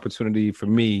wonderful opportunity for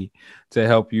me to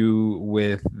help you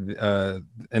with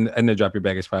and the Drop Your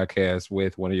Baggage podcast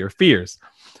with one of your fears.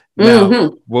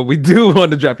 Now, what we do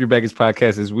on the Drop Your Baggage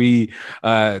podcast is we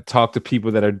talk to people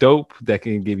that are dope, that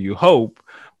can give you hope,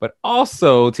 but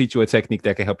also teach you a technique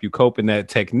that can help you cope. And that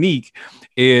technique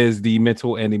is the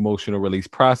mental and emotional release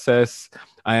process.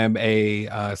 I am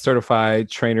a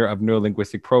certified trainer of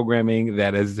neurolinguistic programming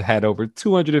that has had over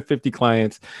 250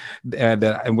 clients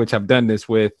in which I've done this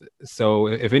with. So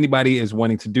if anybody is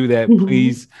wanting to do that,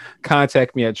 please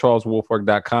contact me at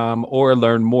charleswolfork.com or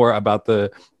learn more about the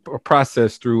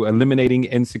process through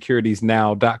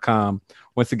eliminatinginsecuritiesnow.com.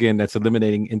 Once again, that's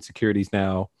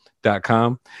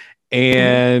eliminatinginsecuritiesnow.com.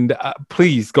 And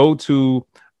please go to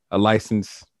a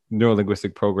licensed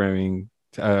neurolinguistic programming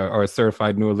or a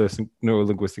certified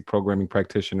neurolinguistic programming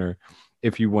practitioner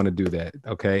if you want to do that.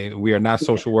 Okay. We are not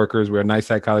social workers. We're nice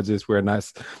psychologists. We're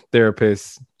nice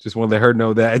therapists. Just want to let her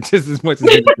know that just as much as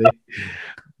anything.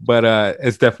 But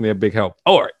it's definitely a big help.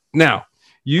 All right. Now,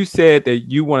 you said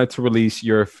that you wanted to release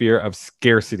your fear of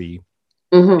scarcity.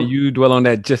 Can you dwell on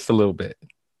that just a little bit?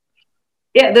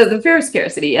 Yeah, the fear of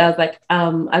scarcity. I was like,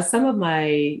 as some of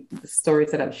my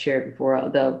stories that I've shared before,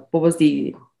 the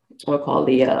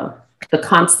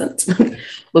constant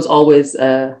was always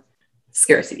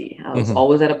scarcity. I was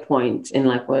always at a point in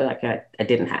life where like I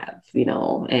didn't have,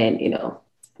 and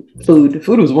food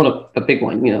was a big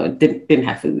one, didn't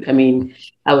have food. I mean,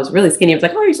 I was really skinny. I was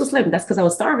like, oh, you're so slim. That's because I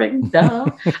was starving. Duh.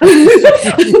 I'm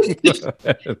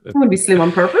gonna be slim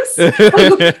on purpose.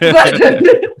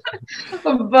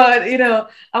 but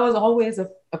I was always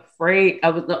afraid. I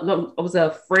was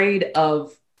afraid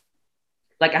of,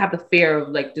 like, I have the fear of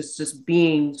like just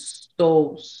being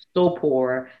so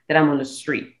poor that I'm on the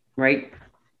street, right?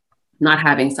 Not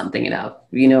having something enough,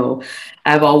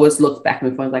 I've always looked back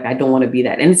and forth like I don't want to be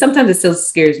that, and sometimes it still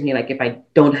scares me. Like if I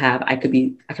don't have, I could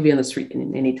be on the street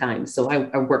in any time. So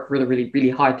I work really, really,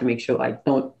 really hard to make sure I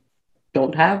don't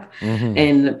have,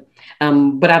 and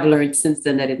but I've learned since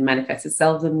then that it manifests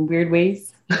itself in weird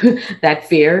ways. That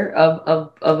fear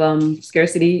of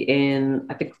scarcity, and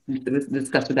I think we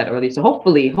discussed with that earlier. So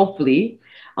hopefully,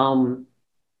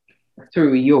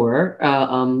 through your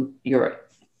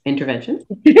intervention.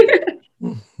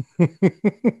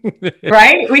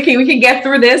 Right, we can get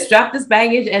through this, drop this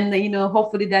baggage, and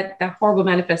hopefully that horrible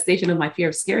manifestation of my fear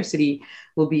of scarcity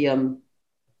will be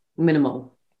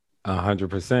minimal.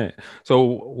 100%. So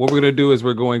what we're going to do is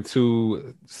we're going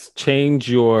to change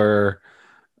your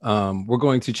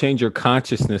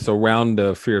consciousness around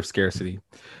the fear of scarcity.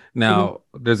 Now,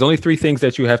 there's only 3 things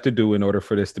that you have to do in order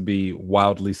for this to be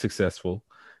wildly successful.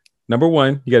 Number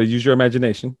 1, you got to use your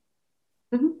imagination.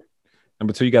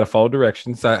 Number 2, you got to follow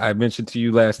directions. I mentioned to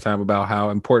you last time about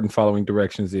how important following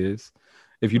directions is.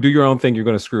 If you do your own thing, you're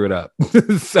going to screw it up.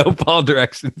 So follow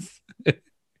directions.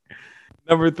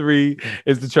 Number 3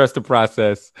 is to trust the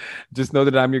process. Just know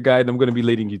that I'm your guide and I'm going to be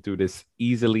leading you through this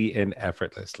easily and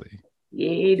effortlessly.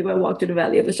 Yay, do I walk through the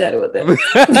valley of the shadow of death?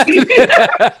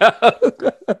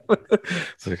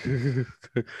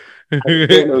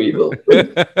 No evil.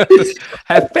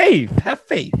 Have faith.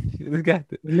 We got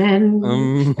this.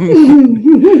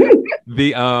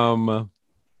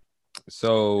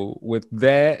 So with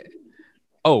that,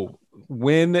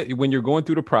 when you're going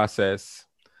through the process,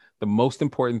 the most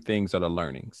important things are the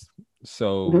learnings.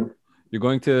 So you're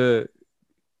going to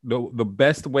the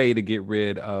best way to get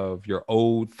rid of your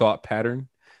old thought pattern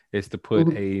is to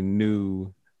put a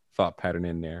new thought pattern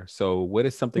in there. So what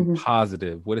is something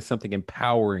positive? What is something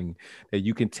empowering that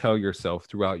you can tell yourself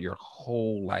throughout your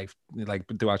whole life, like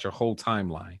throughout your whole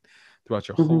timeline?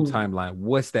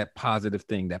 What's that positive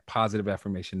thing, that positive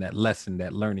affirmation, that lesson,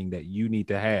 that learning that you need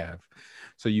to have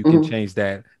so you can change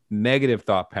that negative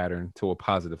thought pattern to a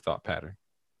positive thought pattern?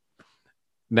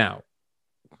 Now,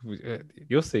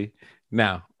 you'll see.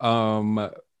 Now,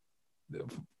 so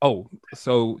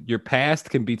your past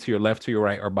can be to your left, to your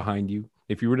right, or behind you.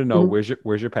 If you were to know, where's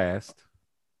your past?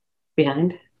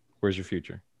 Behind. Where's your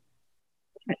future?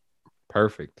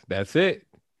 Perfect. That's it.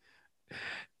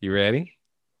 You ready?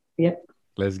 Yep.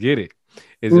 Let's get it.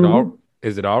 Is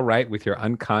it all right with your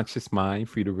unconscious mind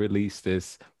for you to release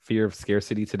this fear of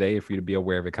scarcity today, or for you to be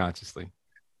aware of it consciously?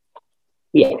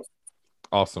 Yes.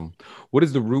 Awesome. What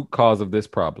is the root cause of this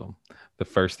problem? The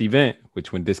first event,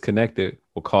 which when disconnected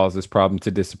will cause this problem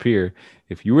to disappear.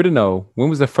 If you were to know, when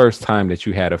was the first time that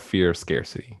you had a fear of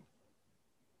scarcity?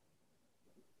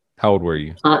 How old were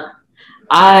you?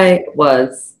 I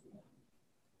was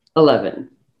 11.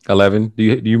 11. Do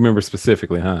you remember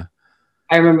specifically, huh?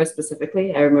 I remember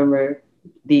specifically. I remember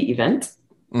the event.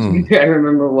 Mm. I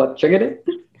remember what triggered it.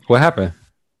 What happened?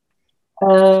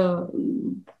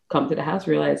 Come to the house,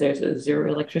 realize there's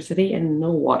zero electricity and no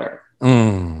water.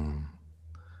 Mm.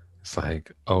 It's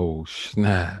like, oh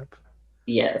snap.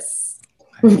 Yes.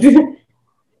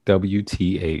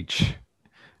 WTH.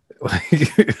 Like,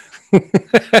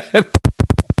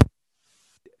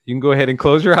 you can go ahead and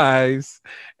close your eyes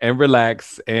and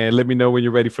relax and let me know when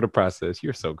you're ready for the process.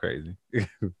 You're so crazy. I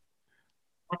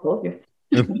told you.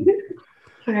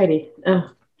 Alrighty.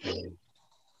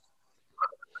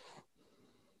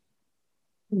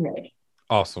 Right.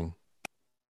 Awesome.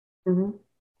 Mm-hmm.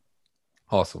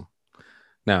 Awesome.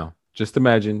 Now, just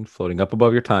imagine floating up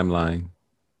above your timeline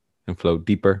and float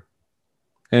deeper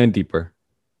and deeper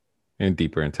and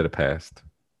deeper into the past,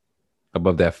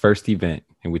 above that first event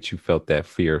in which you felt that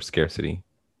fear of scarcity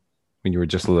when you were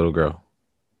just a little girl.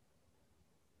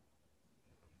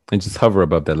 And just hover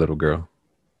above that little girl,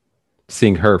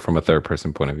 seeing her from a third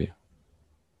person point of view.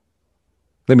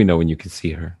 Let me know when you can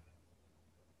see her.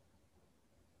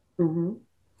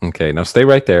 Mm-hmm. Okay, now stay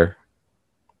right there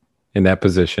in that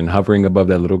position, hovering above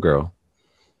that little girl.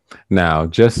 Now,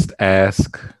 just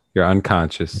ask your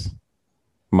unconscious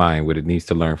mind what it needs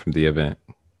to learn from the event.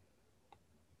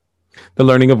 The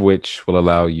learning of which will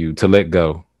allow you to let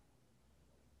go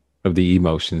of the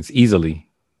emotions easily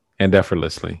and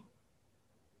effortlessly.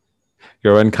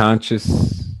 Your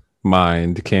unconscious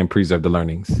mind can preserve the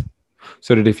learnings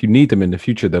so that if you need them in the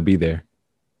future, they'll be there.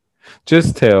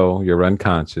 Just tell your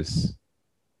unconscious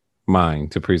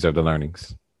mind to preserve the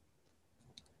learnings.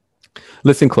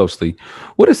 Listen closely.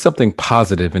 What is something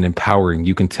positive and empowering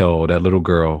you can tell that little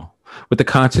girl with the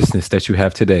consciousness that you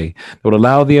have today that would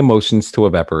allow the emotions to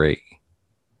evaporate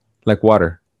like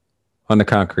water on the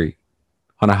concrete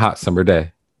on a hot summer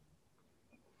day?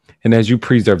 And as you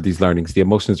preserve these learnings, the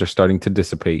emotions are starting to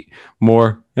dissipate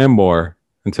more and more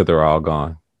until they're all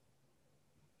gone.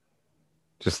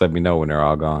 Just let me know when they're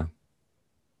all gone.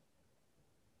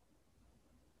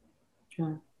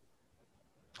 Sure.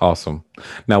 Awesome.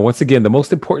 Now, once again, the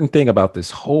most important thing about this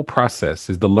whole process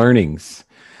is the learnings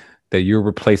that you're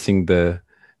replacing the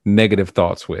negative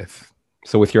thoughts with.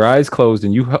 So with your eyes closed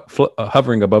and you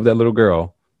hovering above that little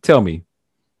girl, tell me,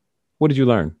 what did you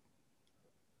learn?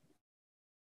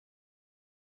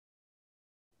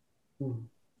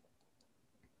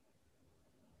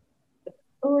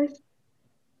 Source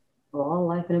of all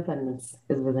life and abundance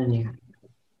is within you.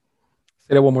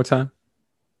 Say that one more time.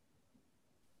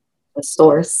 The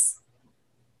source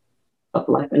of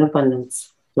life and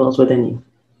abundance dwells within you.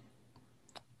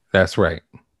 That's right.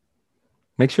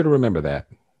 Make sure to remember that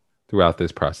throughout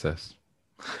this process.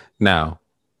 Now,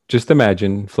 just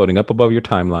imagine floating up above your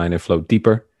timeline and float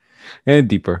deeper and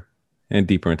deeper and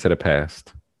deeper into the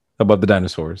past, above the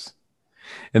dinosaurs,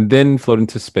 and then float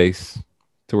into space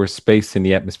to where space and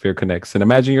the atmosphere connects. And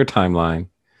imagine your timeline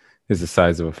is the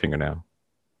size of a fingernail.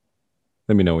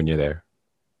 Let me know when you're there.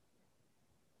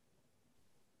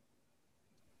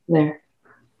 There.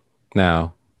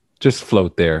 Now, just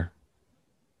float there,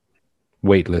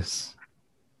 weightless,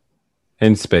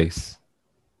 in space.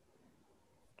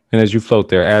 And as you float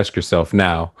there, ask yourself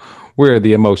now, where are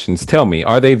the emotions? Tell me,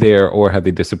 are they there or have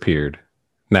they disappeared?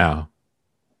 Now.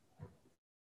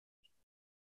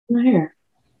 I'm here.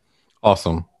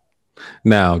 Awesome.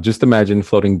 Now, just imagine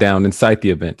floating down inside the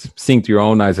event, seeing through your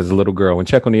own eyes as a little girl and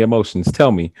check on the emotions.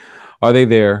 Tell me, are they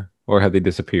there or have they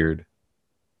disappeared?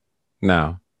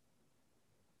 Now.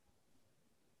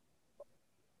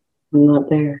 I'm not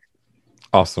there.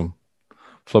 Awesome.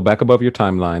 Float back above your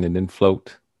timeline and then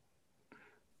float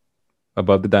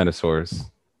above the dinosaurs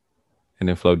and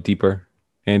then float deeper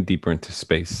and deeper into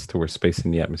space to where space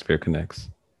and the atmosphere connects.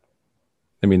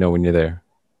 Let me know when you're there.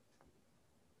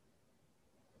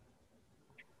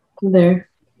 I'm there.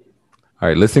 All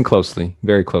right, listen closely,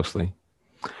 very closely.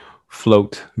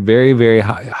 Float very, very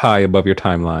high above your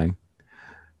timeline,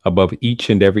 above each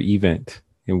and every event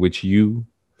in which you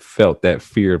felt that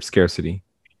fear of scarcity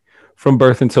from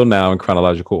birth until now in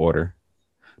chronological order.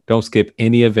 Don't skip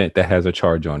any event that has a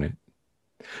charge on it.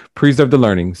 Preserve the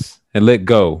learnings and let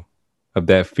go of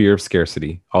that fear of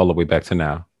scarcity all the way back to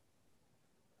now.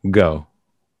 Go.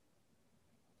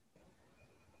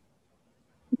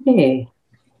 Okay.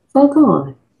 It's all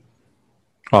gone.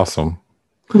 Awesome.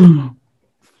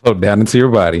 Float down into your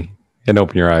body and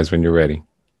open your eyes when you're ready.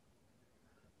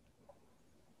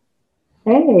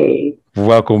 Hey.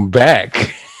 Welcome back.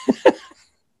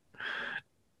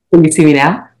 Can you see me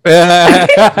now?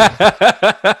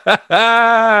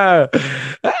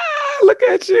 Look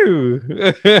at you.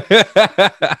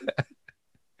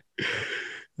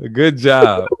 Good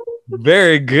job.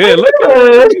 Very good. Look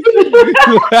at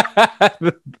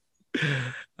you.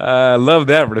 I love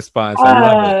that response. I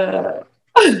love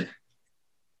it.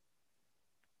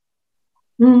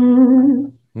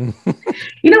 You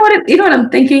know what I'm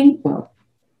thinking? Well,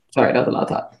 sorry, that was a lot of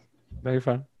talk. No, you're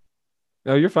fine.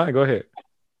 No, you're fine. Go ahead.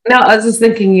 No, I was just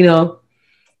thinking,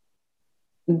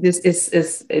 this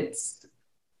is it's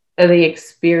the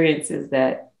experiences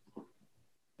that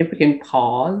if we can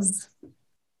pause,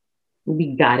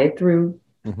 we got it through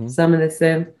some of the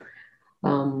stuff.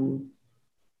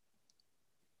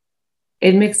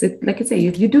 It makes it, like I say,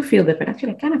 you do feel different.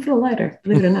 Actually, I kind of feel lighter,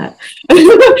 believe it or not.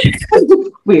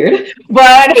 Weird,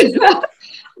 but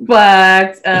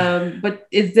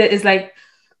it's like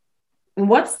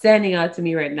what's standing out to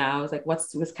me right now is like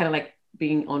what's kind of like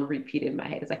being on repeat in my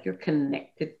head. It's like you're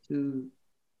connected to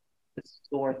the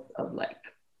source of like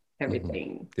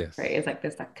everything. Yes. Right. It's like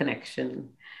there's that connection,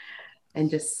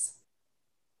 and just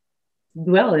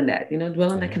dwell in that,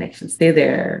 dwell in that connection, stay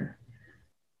there,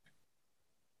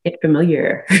 get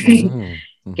familiar,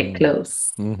 get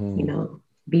close,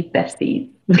 be besties.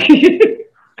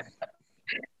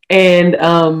 And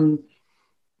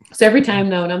so every time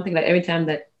now, and I'm thinking that every time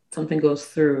that something goes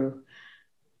through,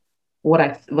 what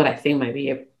I think might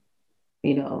be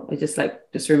it's just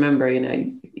like, just remember,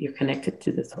 you're connected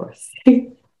to the source.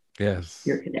 Yes.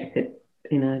 You're connected,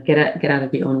 get out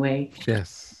of your own way.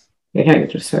 Yes. You're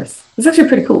connected to the source. It's actually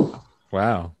pretty cool.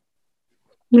 Wow.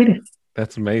 It is.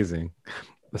 That's amazing.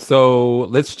 So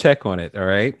let's check on it. All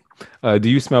right. Do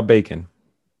you smell bacon?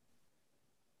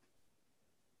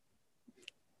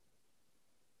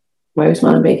 Why are you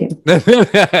smelling bacon? That's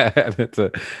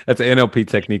an NLP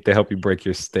technique to help you break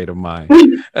your state of mind.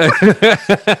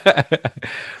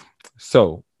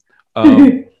 So,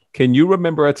 can you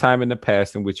remember a time in the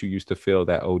past in which you used to feel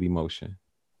that old emotion?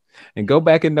 And go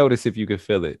back and notice if you can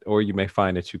feel it, or you may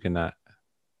find that you cannot.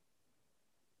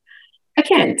 I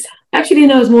can't. Actually,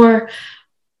 it's more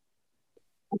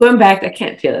going back. I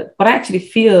can't feel it. What I actually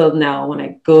feel now when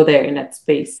I go there in that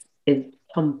space is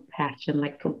compassion,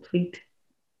 like complete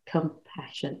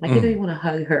compassion. Like you want to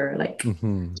hug her, like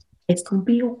it's gonna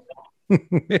be okay.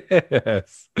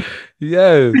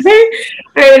 Yes.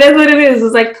 Right, that's what it is.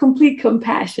 It's like complete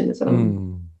compassion. That's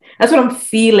what I'm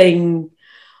feeling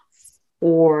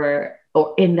or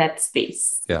in that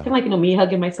space. Yeah. Kind of like me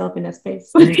hugging myself in that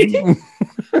space.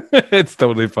 It's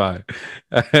totally fine.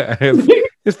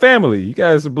 It's family. You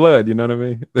guys are blood. You know what I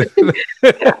mean?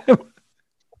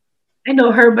 I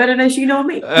know her better than she know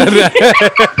me.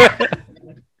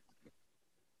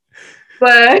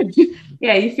 But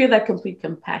yeah, you feel that complete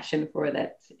compassion for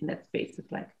that in that space.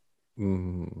 It's like,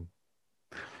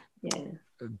 yeah.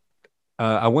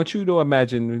 I want you to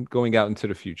imagine going out into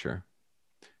the future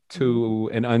to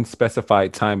an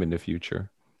unspecified time in the future,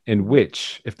 in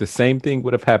which, if the same thing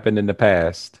would have happened in the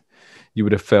past, you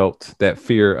would have felt that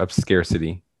fear of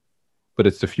scarcity. But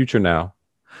it's the future now.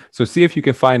 So see if you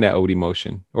can find that old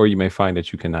emotion, or you may find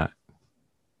that you cannot.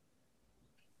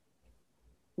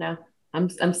 No.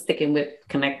 I'm sticking with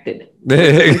connected.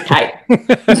 Tight.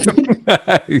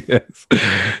 Yes.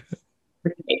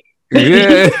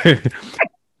 Yeah.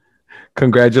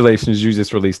 Congratulations, you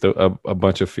just released a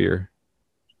bunch of fear.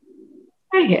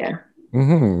 Right here.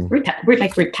 We're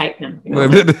tight now.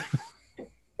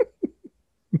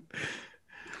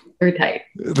 We're tight.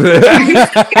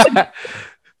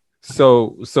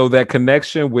 So that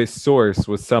connection with source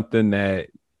was something that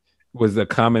was a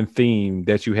common theme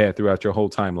that you had throughout your whole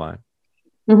timeline.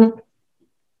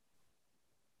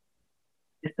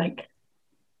 It's like,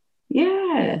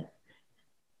 yeah,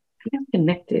 I'm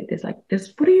connected. It's like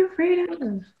this. What are you afraid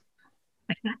of?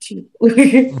 I got you.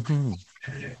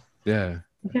 Yeah,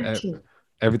 I got you.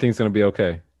 Everything's gonna be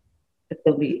okay. It's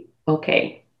gonna be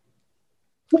okay.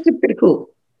 Which is pretty cool.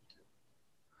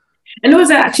 And it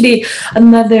was actually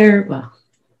another,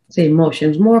 say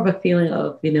emotions, more of a feeling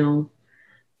of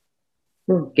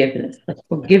forgiveness, like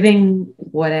forgiving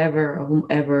whatever or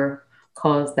whomever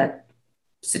caused that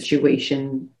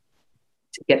situation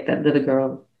to get that little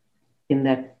girl in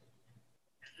that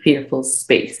fearful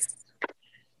space.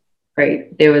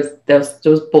 Right? Those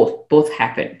both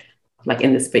happened, like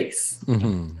in the space.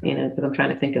 Because I'm trying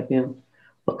to think of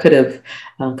what could have,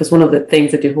 because one of the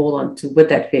things that you hold on to with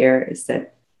that fear is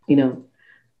that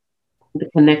the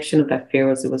connection of that fear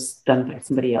was it was done by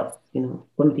somebody else,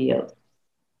 somebody else.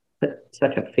 But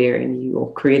such a fear, and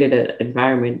you created an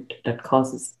environment that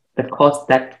caused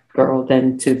that girl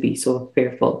then to be so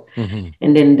fearful.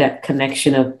 And then that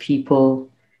connection of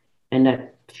people and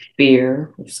that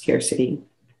fear of scarcity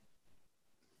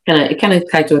kind of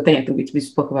tied to a thing I think we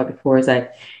spoke about before, is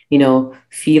that,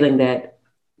 feeling that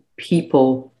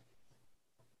people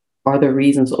are the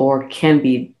reasons or can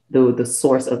be the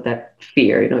source of that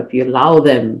fear. If you allow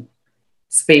them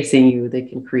space in you, they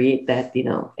can create that,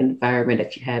 environment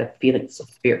that you had of feeling so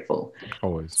fearful.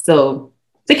 Always. So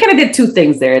they kind of did two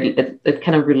things there that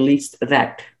kind of released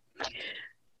that,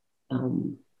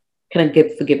 kind of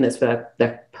give forgiveness for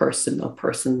that person or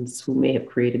persons who may have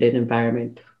created an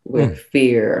environment where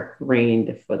fear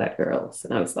reigned for that girl.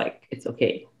 And I was like, it's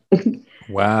okay.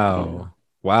 Wow.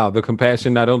 Wow. The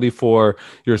compassion, not only for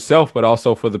yourself, but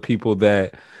also for the people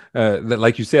that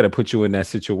like you said, it put you in that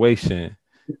situation,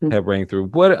 have rang through.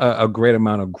 What a great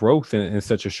amount of growth in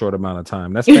such a short amount of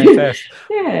time. That's fantastic.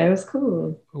 Yeah, it was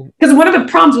cool. Because one of the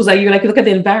prompts was like, you look at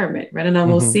the environment, right? And I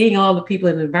was seeing all the people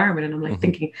in the environment, and I'm like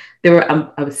thinking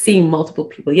I was seeing multiple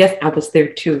people. Yes, I was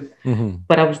there too,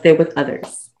 but I was there with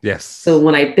others. Yes. So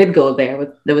when I did go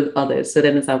there, there was others. So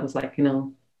then as I was like,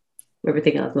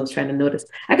 everything else I was trying to notice,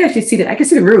 I could actually see that. I could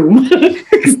see the room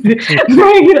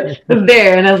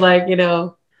there, and I was like,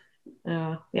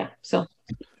 yeah. So.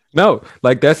 No,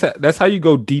 like that's how you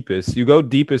go deepest. You go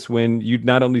deepest when you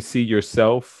not only see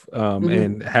yourself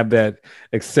and have that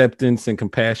acceptance and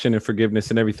compassion and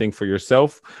forgiveness and everything for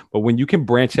yourself, but when you can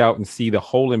branch out and see the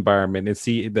whole environment and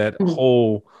see that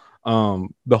whole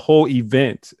the whole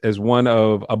event as one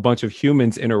of a bunch of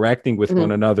humans interacting with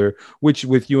one another, which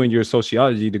with you and your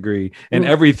sociology degree and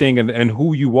everything and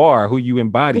who you are, who you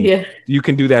embody, you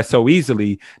can do that so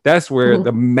easily. That's where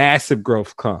the massive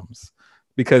growth comes.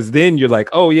 Because then you're like,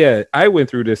 oh yeah, I went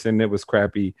through this and it was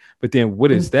crappy. But then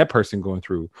what is that person going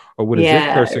through? Or what is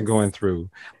this person going through?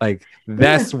 Like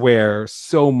that's where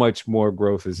so much more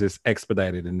growth is just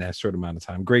expedited in that short amount of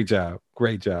time. Great job.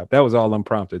 Great job. That was all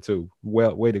unprompted too.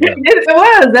 Well, way to go. It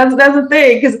was. That's the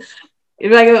thing. Because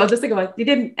like I was just thinking about, you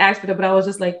didn't ask for that, but I was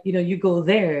just like, you go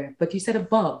there, but you said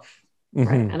above.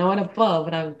 Right? And I went above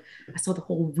and I saw the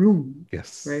whole room.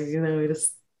 Yes. Right.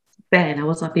 Just bad. I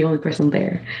was not the only person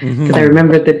there because I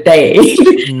remembered the day.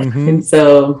 And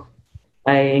so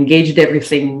I engaged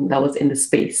everything that was in the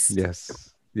space. Yes.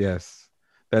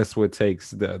 That's what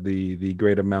takes the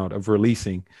great amount of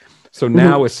releasing. So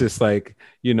now it's just like,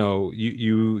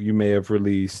 you may have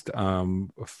released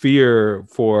fear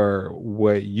for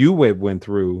what you went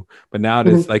through, but now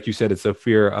it's like you said, it's a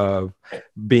fear of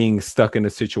being stuck in a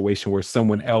situation where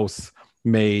someone else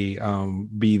may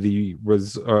be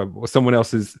someone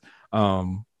else's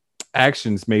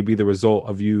actions may be the result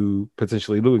of you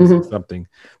potentially losing something.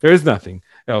 There is nothing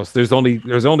else. There's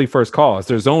only first cause.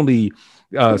 There's only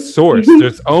source.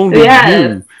 There's only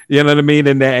you. You know what I mean?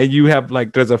 And you have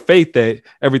there's a faith that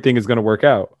everything is going to work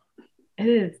out. It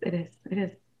is.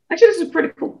 Actually, this is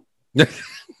pretty cool.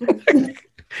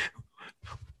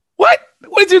 What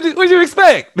did you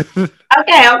expect?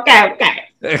 Okay.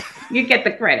 You get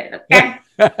the credit. Okay.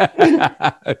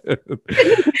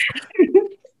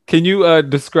 Can you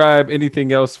describe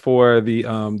anything else for the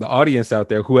audience out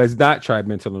there who has not tried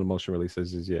mental and emotional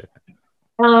releases yet?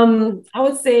 I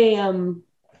would say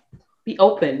be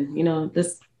open.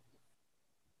 Just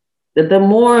the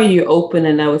more you open,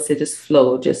 and I would say just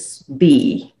flow, just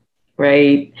be,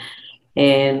 right?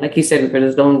 And like you said,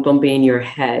 brothers, don't be in your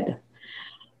head.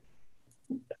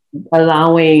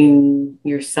 Allowing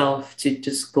yourself to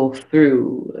just go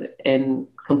through and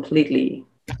completely,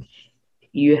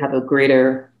 you have the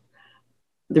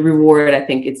reward. I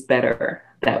think it's better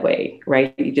that way,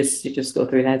 right? You just go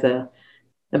through. It has a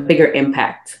bigger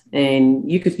impact,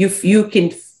 and you can feel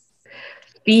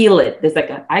it. There's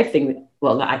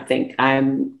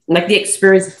I'm like the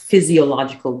experience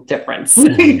physiological difference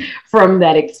from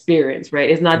that experience, right?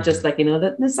 It's not just like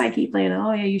the psyche playing.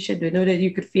 Oh yeah, you should do it. No, that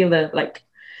you could feel the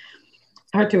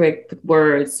it's hard to put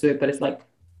words to it, but it's like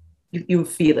you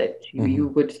feel it. You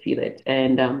would feel it,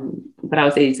 and but I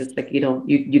would say it's just like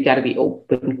you got to be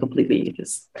open completely.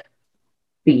 Just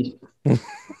be.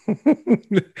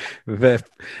 that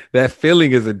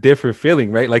feeling is a different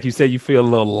feeling, right? Like you said, you feel a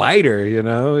little lighter.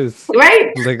 It's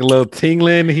right, like a little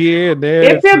tingling here and there.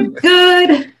 It feels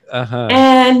good,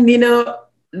 and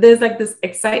there's like this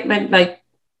excitement, like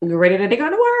you're ready to take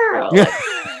on the world.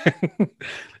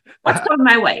 What's going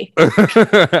my way?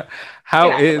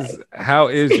 How is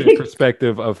your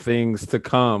perspective of things to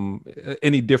come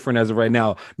any different as of right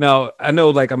now? Now, I know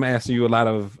I'm asking you a lot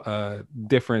of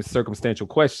different circumstantial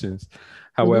questions.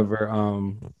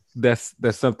 However, that's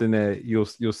something that you'll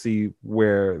see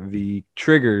where the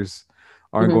triggers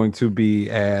aren't going to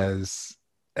be as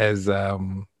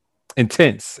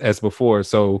intense as before.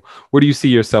 So where do you see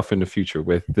yourself in the future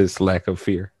with this lack of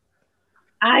fear?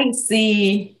 I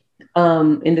see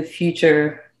in the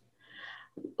future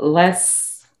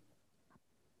less,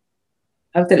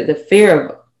 I would say, the fear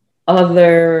of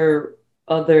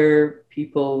other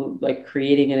people like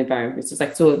creating an environment. It's just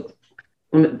like, so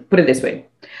put it this way.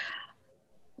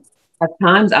 At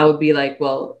times I would be like,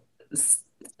 well,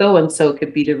 so and so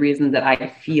could be the reason that I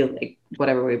feel like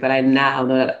whatever way, but I now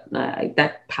know that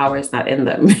that power is not in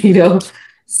them, you know?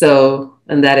 So,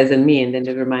 and that is in me. And then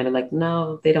the reminder, like,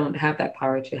 no, they don't have that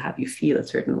power to have you feel a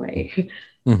certain way.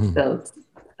 Mm-hmm. So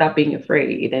stop being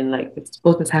afraid. And like, it's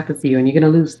supposed to happen to you, and you're going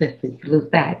to lose this and you lose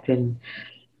that. And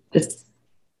just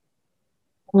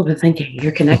overthinking.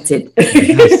 You're connected.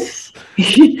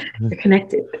 You're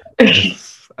connected.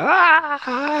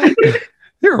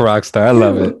 You're a rock star. I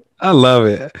love it. I love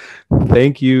it.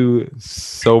 Thank you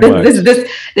so much.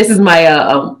 This is my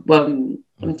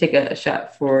let me take a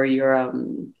shot for your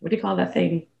what do you call that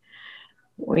thing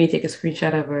when you take a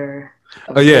screenshot of her?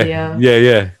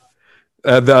 Yeah.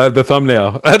 The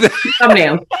thumbnail.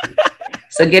 Thumbnail.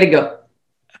 So get it go.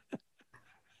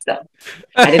 So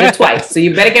I did it twice, so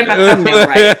you better get my thumbnail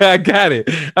right. I got it.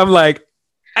 I'm like,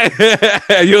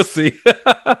 you'll see.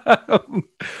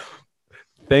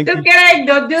 Thank you.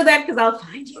 Don't do that because I'll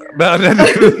find you.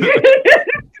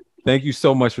 Thank you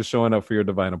so much for showing up for your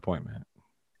divine appointment.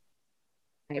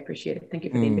 I appreciate it. Thank you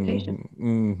for the invitation.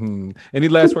 Mm-hmm. Any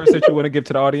last words that you want to give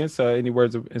to the audience? Any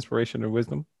words of inspiration or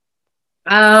wisdom?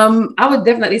 I would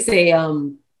definitely say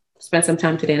spend some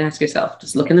time today and ask yourself,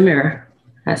 just look in the mirror,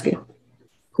 ask you,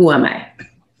 who am I?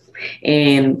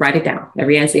 And write it down.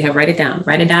 Every answer you have, write it down.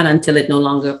 Write it down until it no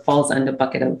longer falls under the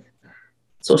bucket of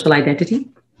social identity,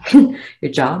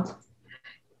 your job,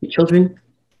 your children,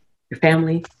 your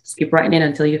family. Just keep writing it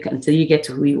until you get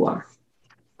to who you are.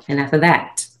 And after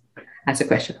that, ask the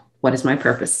question, what is my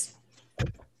purpose?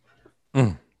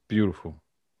 Beautiful.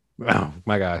 Oh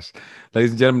my gosh.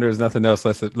 Ladies and gentlemen, there's nothing else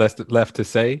left to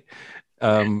say.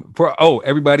 For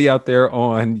everybody out there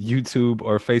on YouTube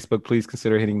or Facebook, please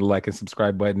consider hitting the like and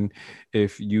subscribe button.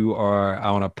 If you are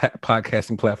on a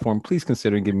podcasting platform, please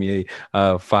consider giving me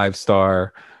a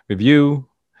 5-star review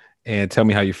and tell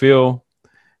me how you feel.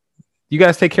 You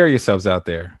guys take care of yourselves out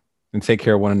there and take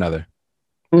care of one another.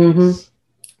 Mm-hmm.